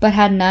 but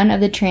had none of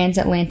the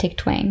transatlantic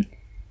twang.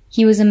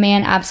 He was a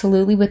man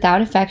absolutely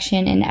without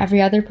affection in every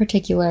other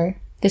particular.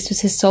 This was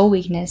his sole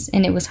weakness,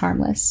 and it was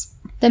harmless.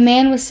 The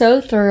man was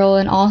so thorough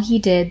in all he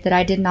did that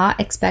I did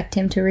not expect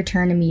him to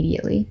return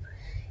immediately.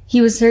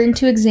 He was certain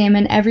to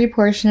examine every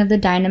portion of the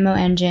dynamo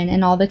engine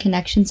and all the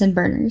connections and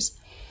burners.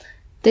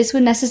 This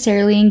would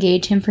necessarily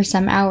engage him for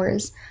some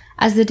hours.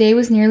 As the day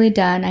was nearly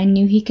done, I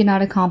knew he could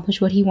not accomplish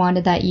what he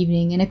wanted that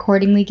evening, and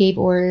accordingly gave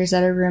orders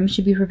that a room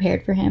should be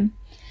prepared for him.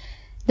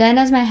 Then,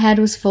 as my head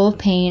was full of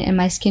pain and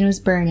my skin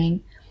was burning,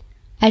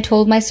 I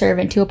told my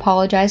servant to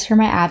apologize for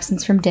my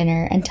absence from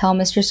dinner and tell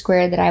Mr.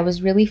 Square that I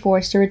was really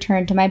forced to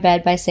return to my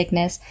bed by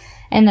sickness,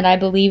 and that I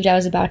believed I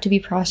was about to be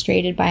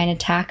prostrated by an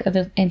attack of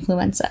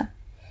influenza.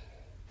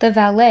 The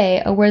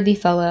valet, a worthy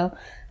fellow,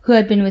 who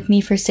had been with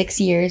me for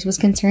 6 years, was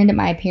concerned at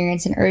my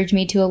appearance and urged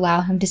me to allow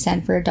him to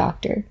send for a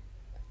doctor.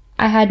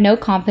 I had no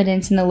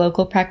confidence in the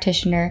local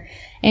practitioner,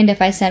 and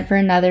if I sent for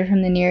another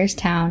from the nearest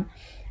town,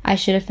 I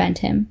should offend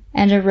him,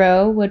 and a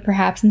row would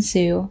perhaps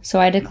ensue, so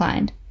I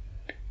declined.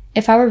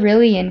 If I were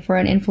really in for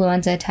an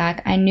influenza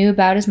attack, I knew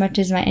about as much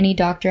as any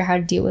doctor how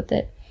to deal with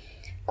it.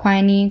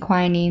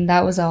 Quinine,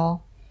 that was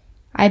all.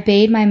 I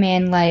bade my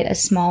man light a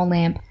small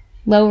lamp,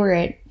 lower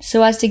it,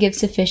 so as to give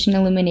sufficient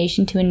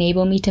illumination to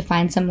enable me to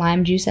find some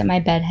lime juice at my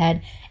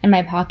bedhead and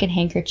my pocket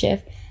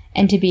handkerchief,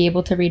 and to be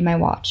able to read my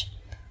watch.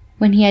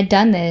 When he had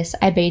done this,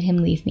 I bade him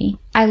leave me.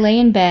 I lay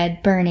in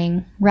bed,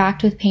 burning,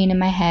 racked with pain in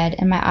my head,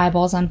 and my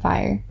eyeballs on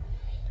fire.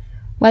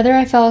 Whether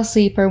I fell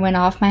asleep or went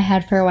off my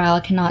head for a while,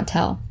 I cannot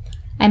tell.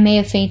 I may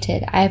have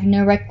fainted. I have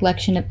no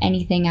recollection of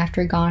anything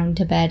after going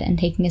to bed and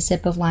taking a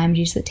sip of lime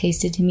juice that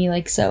tasted to me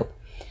like soap,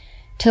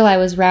 till I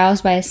was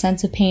roused by a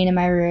sense of pain in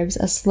my ribs,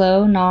 a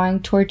slow,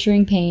 gnawing,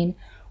 torturing pain,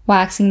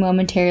 waxing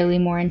momentarily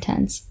more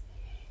intense.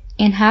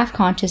 In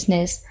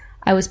half-consciousness,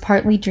 I was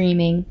partly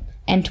dreaming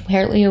and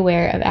partly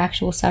aware of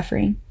actual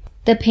suffering.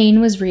 The pain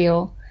was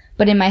real,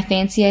 but in my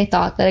fancy I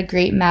thought that a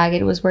great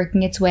maggot was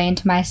working its way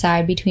into my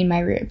side between my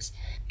ribs.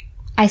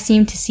 I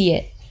seemed to see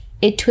it.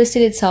 It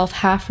twisted itself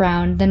half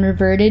round, then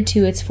reverted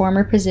to its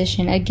former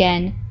position,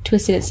 again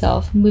twisted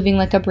itself, moving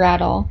like a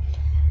bradawl,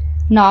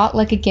 not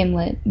like a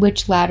gimlet,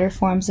 which latter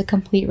forms a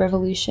complete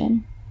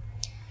revolution.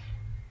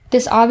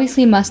 This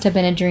obviously must have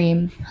been a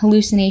dream,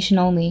 hallucination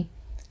only,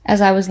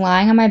 as I was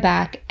lying on my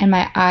back and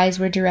my eyes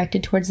were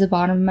directed towards the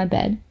bottom of my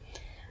bed.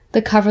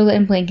 The coverlet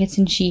and blankets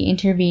and sheet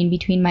intervened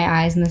between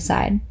my eyes and the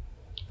side.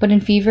 But in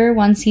fever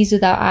one sees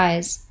without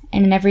eyes,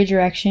 and in every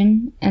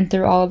direction, and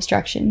through all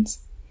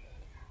obstructions.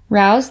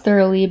 Roused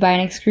thoroughly by an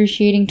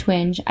excruciating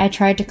twinge, I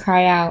tried to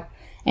cry out,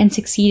 and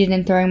succeeded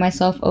in throwing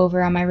myself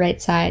over on my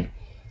right side,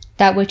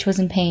 that which was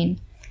in pain.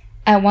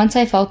 At once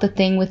I felt the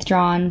thing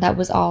withdrawn that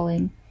was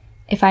awling.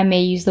 if I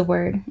may use the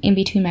word, in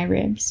between my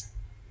ribs.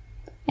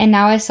 And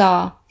now I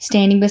saw,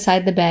 standing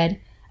beside the bed,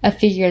 a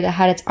figure that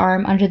had its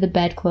arm under the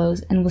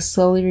bedclothes and was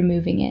slowly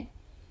removing it.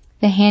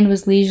 The hand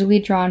was leisurely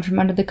drawn from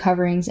under the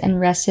coverings and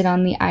rested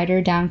on the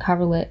eider-down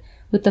coverlet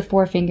with the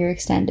forefinger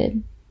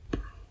extended.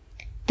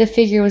 The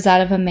figure was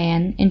that of a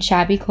man in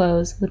shabby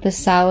clothes, with a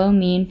sallow,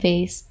 mean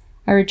face,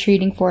 a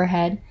retreating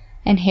forehead,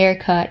 and hair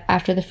cut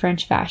after the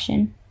French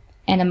fashion,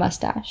 and a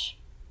mustache.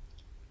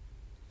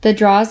 The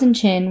jaws and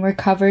chin were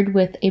covered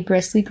with a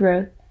bristly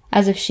growth,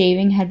 as if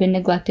shaving had been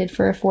neglected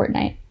for a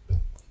fortnight.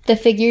 The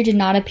figure did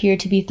not appear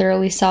to be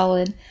thoroughly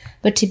solid,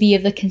 but to be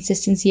of the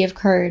consistency of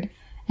curd,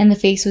 and the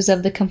face was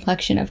of the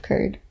complexion of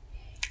curd.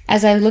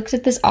 As I looked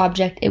at this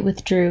object, it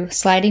withdrew,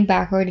 sliding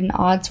backward in an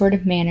odd sort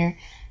of manner,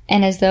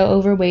 and as though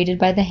overweighted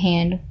by the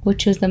hand,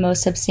 which was the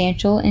most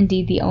substantial,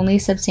 indeed the only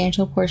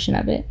substantial portion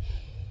of it.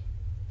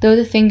 Though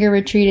the finger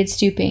retreated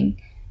stooping,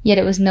 yet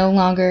it was no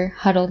longer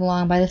huddled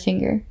along by the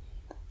finger,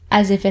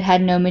 as if it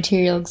had no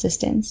material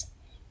existence.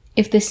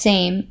 If the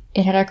same,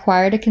 it had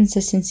acquired a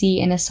consistency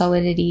and a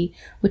solidity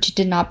which it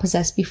did not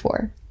possess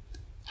before.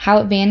 How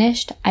it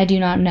vanished, I do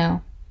not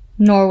know,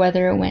 nor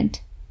whether it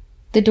went.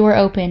 The door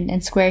opened,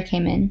 and Square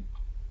came in.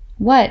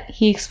 "What?"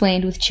 he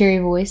explained with cheery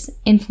voice.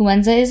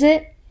 "Influenza, is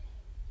it?"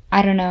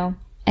 "I don't know.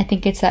 I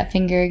think it's that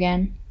finger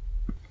again."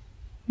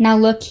 "Now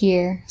look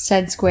here,"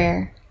 said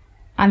Square.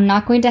 "I'm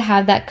not going to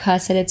have that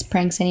cuss at its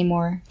pranks any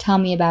more. Tell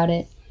me about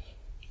it."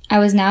 I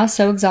was now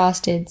so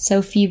exhausted,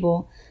 so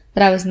feeble,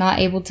 that I was not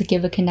able to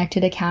give a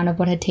connected account of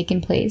what had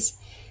taken place,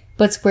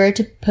 but Square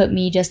to put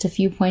me just a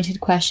few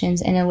pointed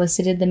questions and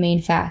elicited the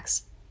main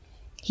facts.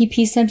 He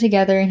pieced them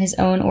together in his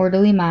own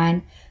orderly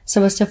mind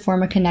so as to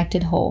form a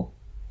connected whole.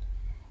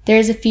 "There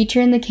is a feature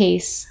in the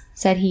case,"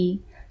 said he,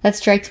 "that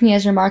strikes me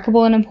as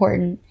remarkable and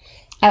important.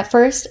 At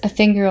first, a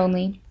finger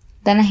only,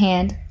 then a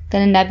hand,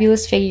 then a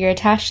nebulous figure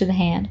attached to the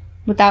hand,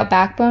 without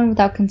backbone,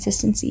 without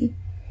consistency.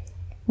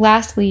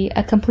 Lastly,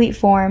 a complete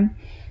form,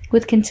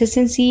 with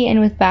consistency and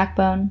with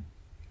backbone,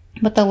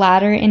 but the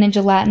latter in a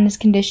gelatinous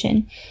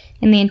condition,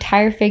 and the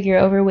entire figure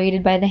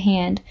overweighted by the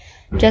hand,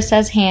 just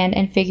as hand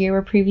and figure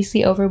were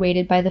previously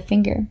overweighted by the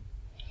finger.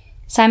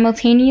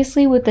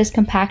 Simultaneously with this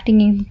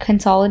compacting and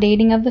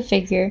consolidating of the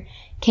figure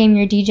came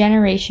your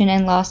degeneration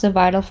and loss of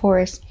vital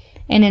force,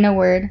 and in a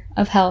word,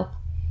 of health.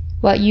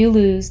 What you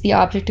lose, the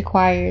object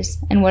acquires,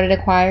 and what it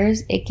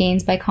acquires, it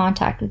gains by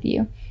contact with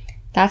you.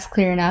 That's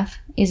clear enough,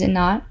 is it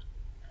not?"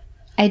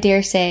 "I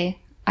dare say.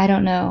 I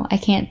don't know. I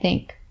can't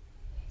think."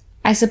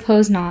 "I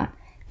suppose not.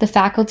 The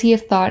faculty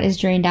of thought is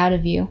drained out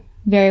of you.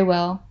 Very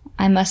well.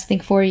 I must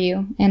think for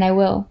you, and I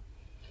will.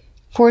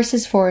 Force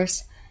is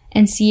force,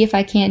 and see if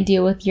I can't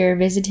deal with your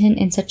visitant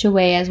in such a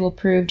way as will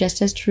prove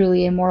just as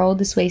truly a moral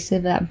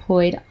dissuasive that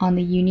employed on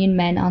the Union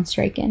men on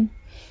strikin'.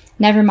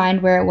 Never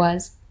mind where it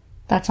was.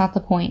 That's not the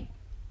point.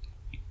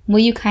 Will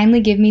you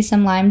kindly give me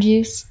some lime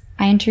juice?"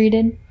 I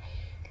entreated.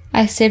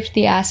 I sipped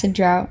the acid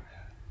draught,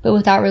 but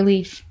without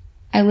relief.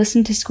 I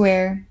listened to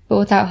Square, but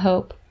without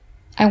hope.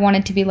 I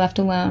wanted to be left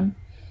alone.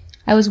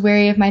 I was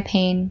weary of my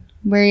pain,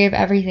 weary of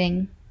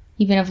everything,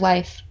 even of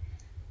life.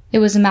 It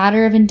was a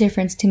matter of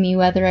indifference to me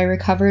whether I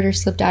recovered or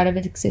slipped out of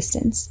its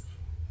existence.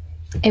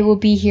 "It will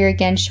be here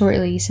again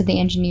shortly," said the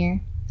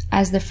engineer.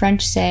 "As the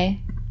French say,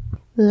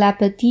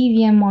 l'appétit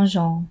vient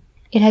mangeant.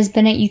 It has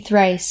been at you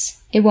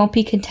thrice. It won't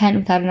be content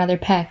without another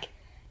peck.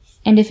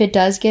 And if it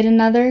does get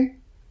another,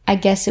 I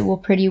guess it will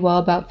pretty well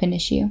about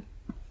finish you."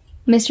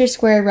 Mr.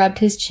 Square rubbed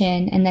his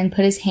chin and then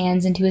put his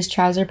hands into his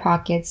trouser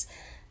pockets.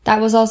 That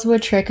was also a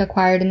trick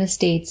acquired in the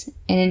States,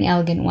 and an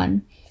elegant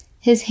one.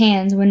 His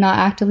hands, when not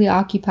actively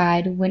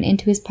occupied, went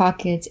into his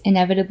pockets.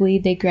 Inevitably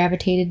they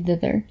gravitated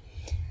thither.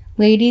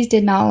 Ladies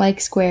did not like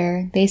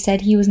Square. They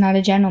said he was not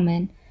a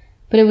gentleman.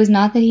 But it was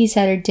not that he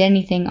said or did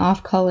anything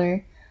off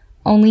color.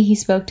 Only he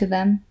spoke to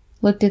them,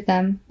 looked at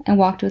them, and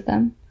walked with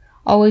them,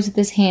 always with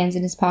his hands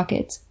in his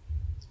pockets.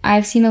 I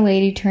have seen a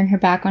lady turn her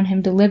back on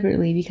him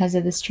deliberately because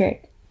of this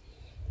trick.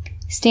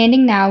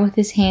 Standing now with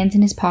his hands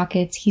in his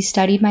pockets, he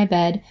studied my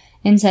bed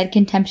and said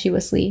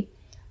contemptuously,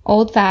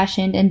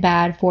 "Old-fashioned and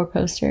bad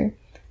four-poster.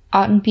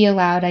 Oughtn't be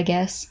allowed, I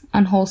guess.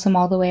 Unwholesome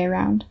all the way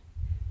around."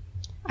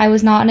 I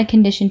was not in a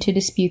condition to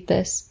dispute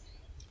this.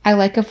 I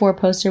like a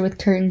four-poster with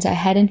curtains at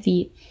head and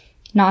feet.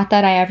 Not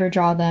that I ever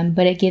draw them,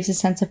 but it gives a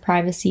sense of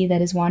privacy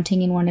that is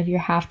wanting in one of your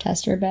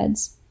half-tester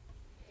beds.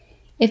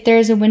 If there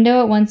is a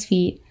window at one's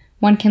feet,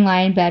 one can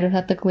lie in bed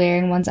without the glare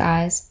in one's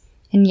eyes,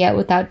 and yet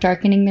without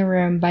darkening the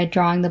room by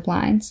drawing the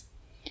blinds.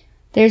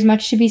 There is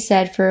much to be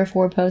said for a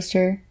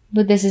four-poster,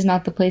 but this is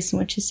not the place in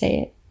which to say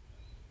it.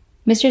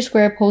 Mr.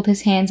 Square pulled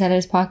his hands out of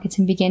his pockets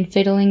and began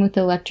fiddling with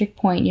the electric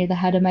point near the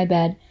head of my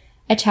bed,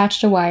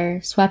 attached a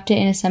wire, swept it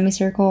in a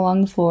semicircle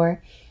along the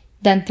floor,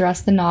 then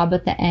thrust the knob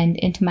at the end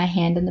into my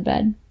hand in the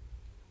bed.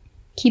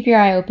 "Keep your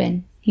eye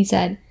open," he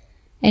said,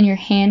 "and your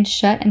hand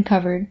shut and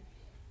covered.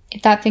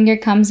 If that finger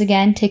comes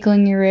again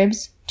tickling your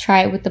ribs,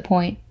 try it with the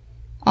point.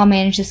 I'll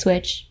manage the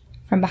switch,"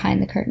 from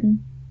behind the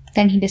curtain.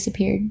 Then he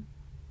disappeared.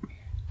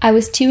 I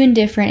was too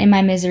indifferent in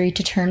my misery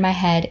to turn my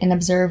head and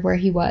observe where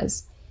he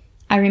was.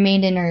 I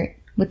remained inert,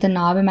 with the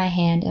knob in my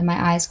hand and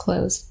my eyes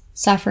closed,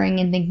 suffering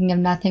and thinking of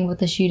nothing but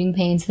the shooting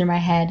pains through my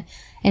head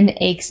and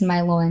the aches in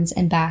my loins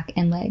and back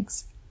and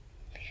legs.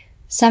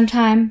 Some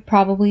time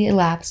probably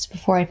elapsed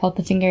before I felt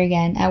the finger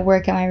again at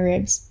work at my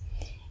ribs.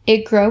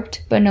 It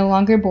groped, but no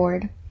longer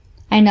bored.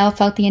 I now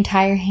felt the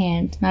entire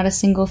hand, not a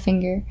single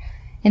finger,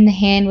 and the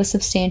hand was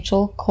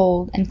substantial,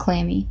 cold, and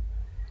clammy.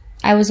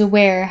 I was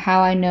aware,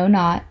 how I know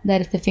not,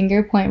 that if the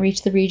finger point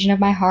reached the region of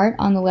my heart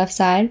on the left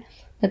side,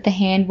 that the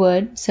hand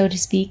would, so to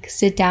speak,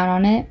 sit down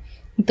on it,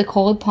 with the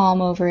cold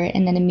palm over it,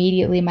 and then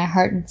immediately my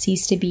heart would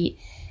cease to beat,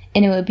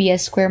 and it would be,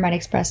 as Square might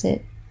express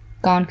it,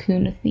 gone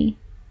coon with me.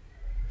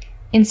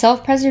 In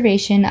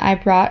self-preservation, I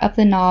brought up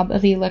the knob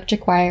of the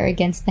electric wire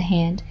against the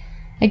hand,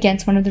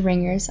 against one of the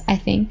ringers, I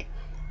think,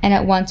 and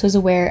at once was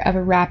aware of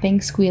a rapping,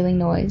 squealing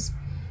noise.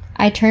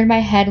 I turned my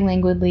head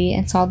languidly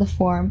and saw the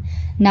form,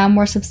 now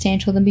more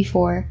substantial than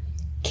before,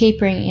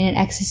 capering in an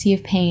ecstasy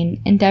of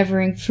pain,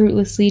 endeavoring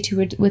fruitlessly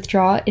to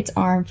withdraw its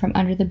arm from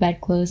under the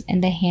bedclothes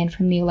and the hand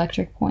from the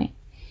electric point.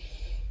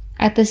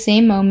 At the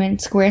same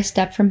moment, Square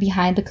stepped from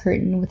behind the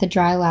curtain with a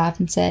dry laugh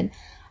and said,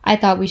 "I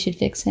thought we should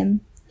fix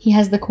him. He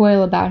has the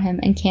coil about him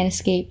and can't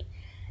escape.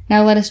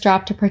 Now let us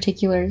drop to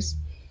particulars.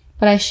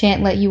 But I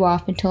shan't let you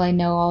off until I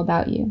know all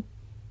about you."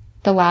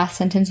 The last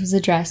sentence was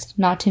addressed,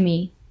 not to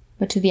me,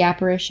 but to the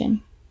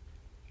apparition.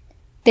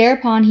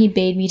 Thereupon he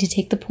bade me to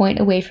take the point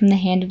away from the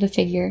hand of the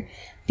figure,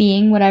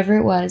 being whatever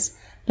it was,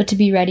 but to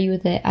be ready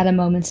with it at a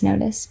moment's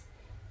notice.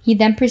 He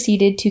then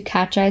proceeded to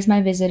catechise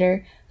my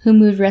visitor, who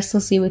moved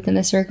restlessly within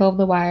the circle of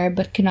the wire,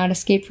 but could not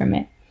escape from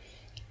it.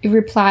 It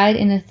replied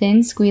in a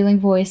thin, squealing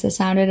voice that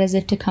sounded as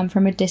if to come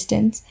from a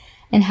distance,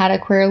 and had a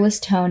querulous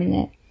tone in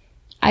it.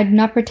 I do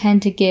not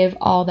pretend to give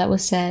all that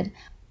was said.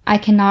 I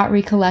cannot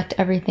recollect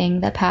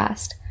everything that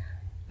passed.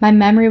 My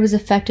memory was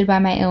affected by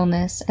my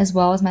illness, as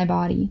well as my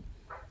body.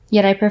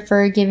 Yet I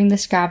prefer giving the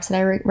scraps that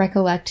I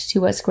recollect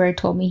to what Square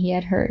told me he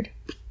had heard.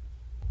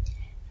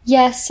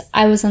 Yes,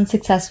 I was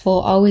unsuccessful,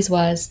 always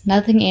was.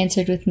 Nothing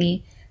answered with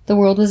me. The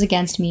world was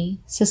against me.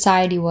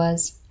 Society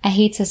was. I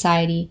hate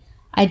society.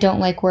 I don't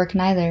like work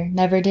neither,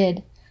 never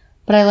did.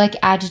 But I like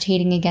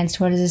agitating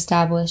against what is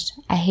established.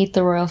 I hate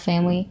the royal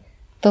family,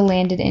 the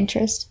landed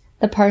interest,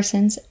 the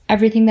parsons,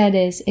 everything that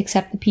is,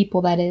 except the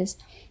people that is,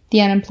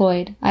 the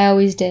unemployed. I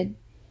always did.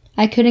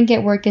 I couldn't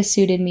get work as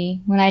suited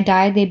me. When I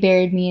died, they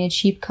buried me in a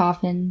cheap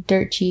coffin,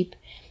 dirt cheap,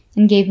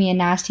 and gave me a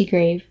nasty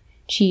grave,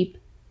 cheap,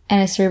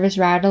 and a service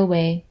rattled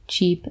away,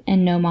 cheap,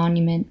 and no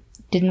monument.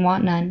 Didn't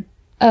want none.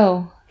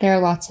 Oh, there are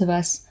lots of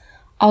us.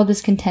 All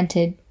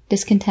discontented.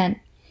 Discontent.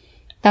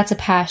 That's a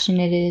passion,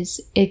 it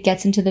is. It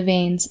gets into the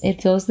veins.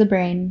 It fills the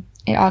brain.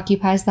 It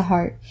occupies the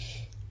heart.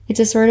 It's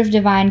a sort of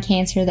divine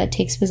cancer that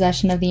takes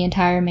possession of the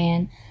entire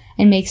man,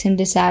 and makes him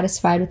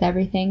dissatisfied with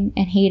everything,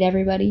 and hate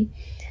everybody.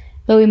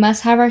 But we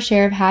must have our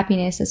share of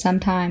happiness at some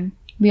time.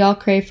 We all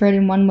crave for it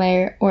in one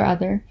way or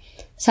other.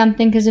 Some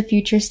think as a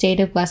future state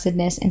of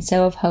blessedness, and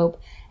so of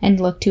hope, and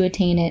look to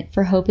attain it,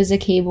 for hope is a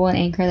cable and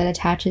anchor that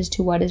attaches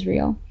to what is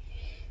real.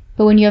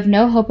 But when you have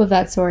no hope of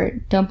that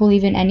sort, don't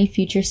believe in any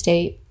future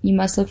state, you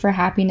must look for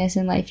happiness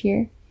in life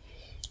here.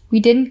 We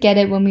didn't get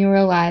it when we were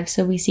alive,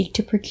 so we seek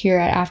to procure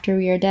it after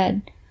we are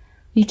dead.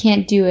 We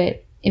can't do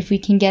it, if we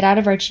can get out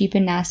of our cheap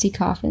and nasty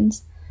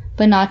coffins,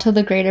 but not till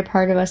the greater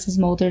part of us is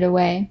mouldered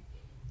away.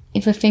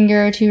 If a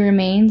finger or two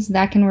remains,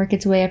 that can work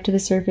its way up to the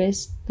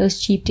surface.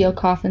 Those cheap deal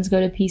coffins go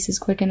to pieces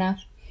quick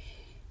enough.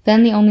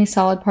 Then the only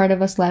solid part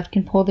of us left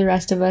can pull the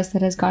rest of us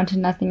that has gone to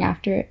nothing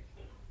after it.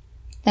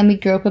 Then we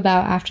grope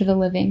about after the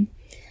living,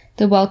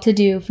 the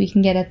well-to-do if we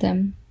can get at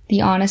them,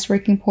 the honest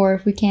working poor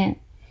if we can't.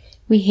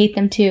 We hate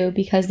them too,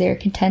 because they are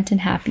content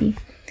and happy.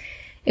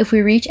 If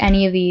we reach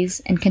any of these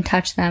and can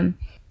touch them,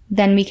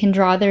 then we can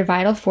draw their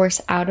vital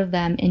force out of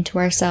them into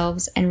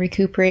ourselves and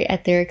recuperate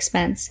at their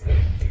expense.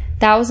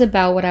 That was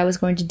about what I was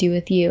going to do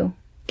with you,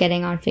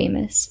 getting on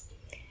famous.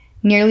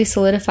 Nearly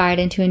solidified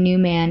into a new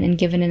man and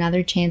given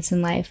another chance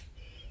in life.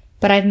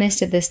 But I've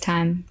missed it this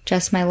time,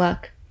 just my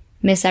luck.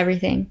 Miss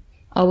everything.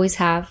 Always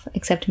have,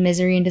 except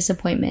misery and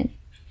disappointment.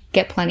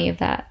 Get plenty of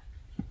that.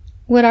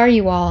 What are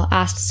you all?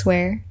 Asked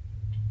Swear.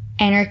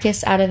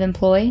 Anarchists out of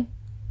employ?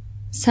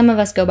 Some of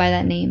us go by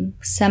that name,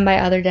 some by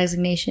other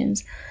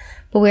designations,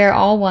 but we are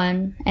all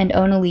one and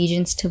own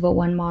allegiance to but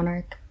one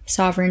monarch,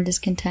 sovereign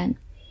discontent.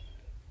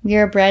 We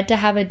are bred to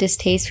have a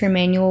distaste for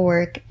manual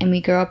work, and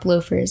we grow up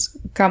loafers,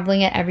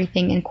 grumbling at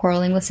everything and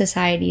quarreling with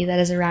society that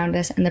is around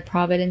us and the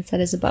providence that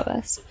is above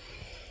us.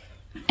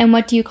 And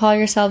what do you call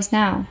yourselves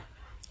now?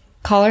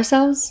 Call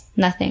ourselves?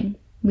 Nothing.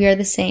 We are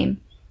the same,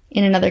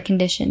 in another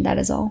condition, that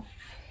is all.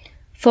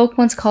 Folk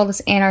once called us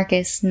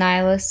anarchists,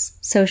 nihilists,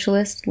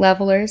 socialists,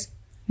 levelers.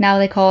 Now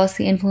they call us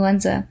the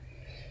influenza.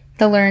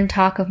 The learned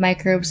talk of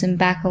microbes and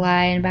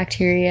bacilli and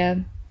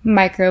bacteria.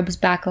 Microbes,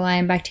 bacilli,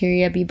 and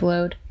bacteria be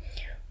blowed.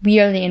 We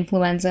are the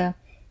influenza.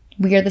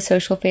 We are the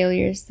social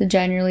failures, the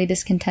generally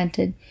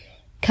discontented,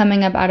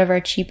 coming up out of our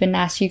cheap and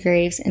nasty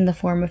graves in the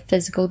form of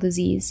physical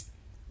disease.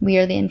 We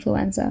are the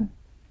influenza.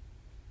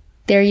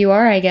 There you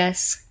are, I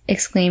guess,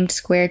 exclaimed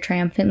Square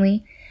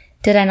triumphantly.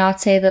 Did I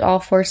not say that all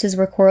forces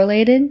were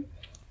correlated?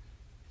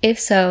 If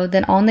so,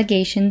 then all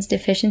negations,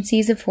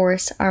 deficiencies of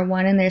force are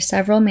one in their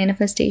several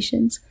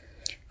manifestations.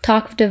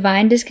 Talk of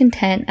divine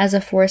discontent as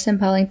a force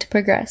impelling to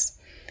progress.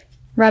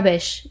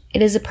 Rubbish.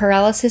 It is a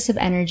paralysis of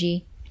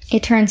energy.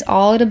 It turns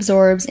all it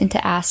absorbs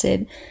into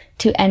acid,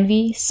 to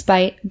envy,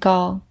 spite,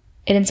 gall.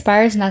 It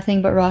inspires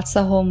nothing but rots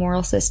the whole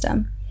moral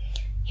system.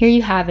 Here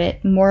you have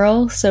it,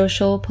 moral,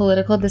 social,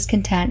 political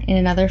discontent in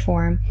another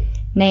form,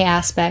 nay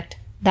aspect,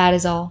 that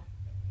is all.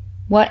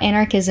 What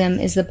anarchism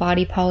is the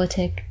body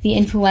politic? The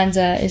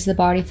influenza is the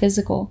body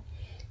physical.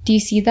 Do you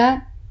see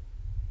that?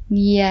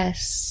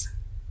 Yes,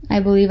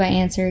 I believe I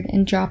answered,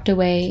 and dropped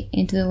away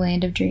into the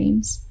land of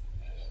dreams.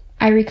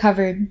 I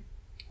recovered.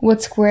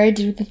 What Square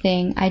did with the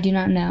thing, I do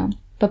not know,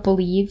 but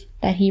believe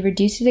that he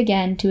reduced it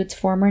again to its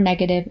former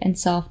negative and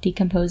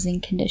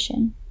self-decomposing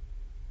condition.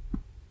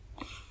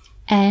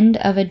 End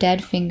of A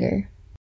Dead Finger.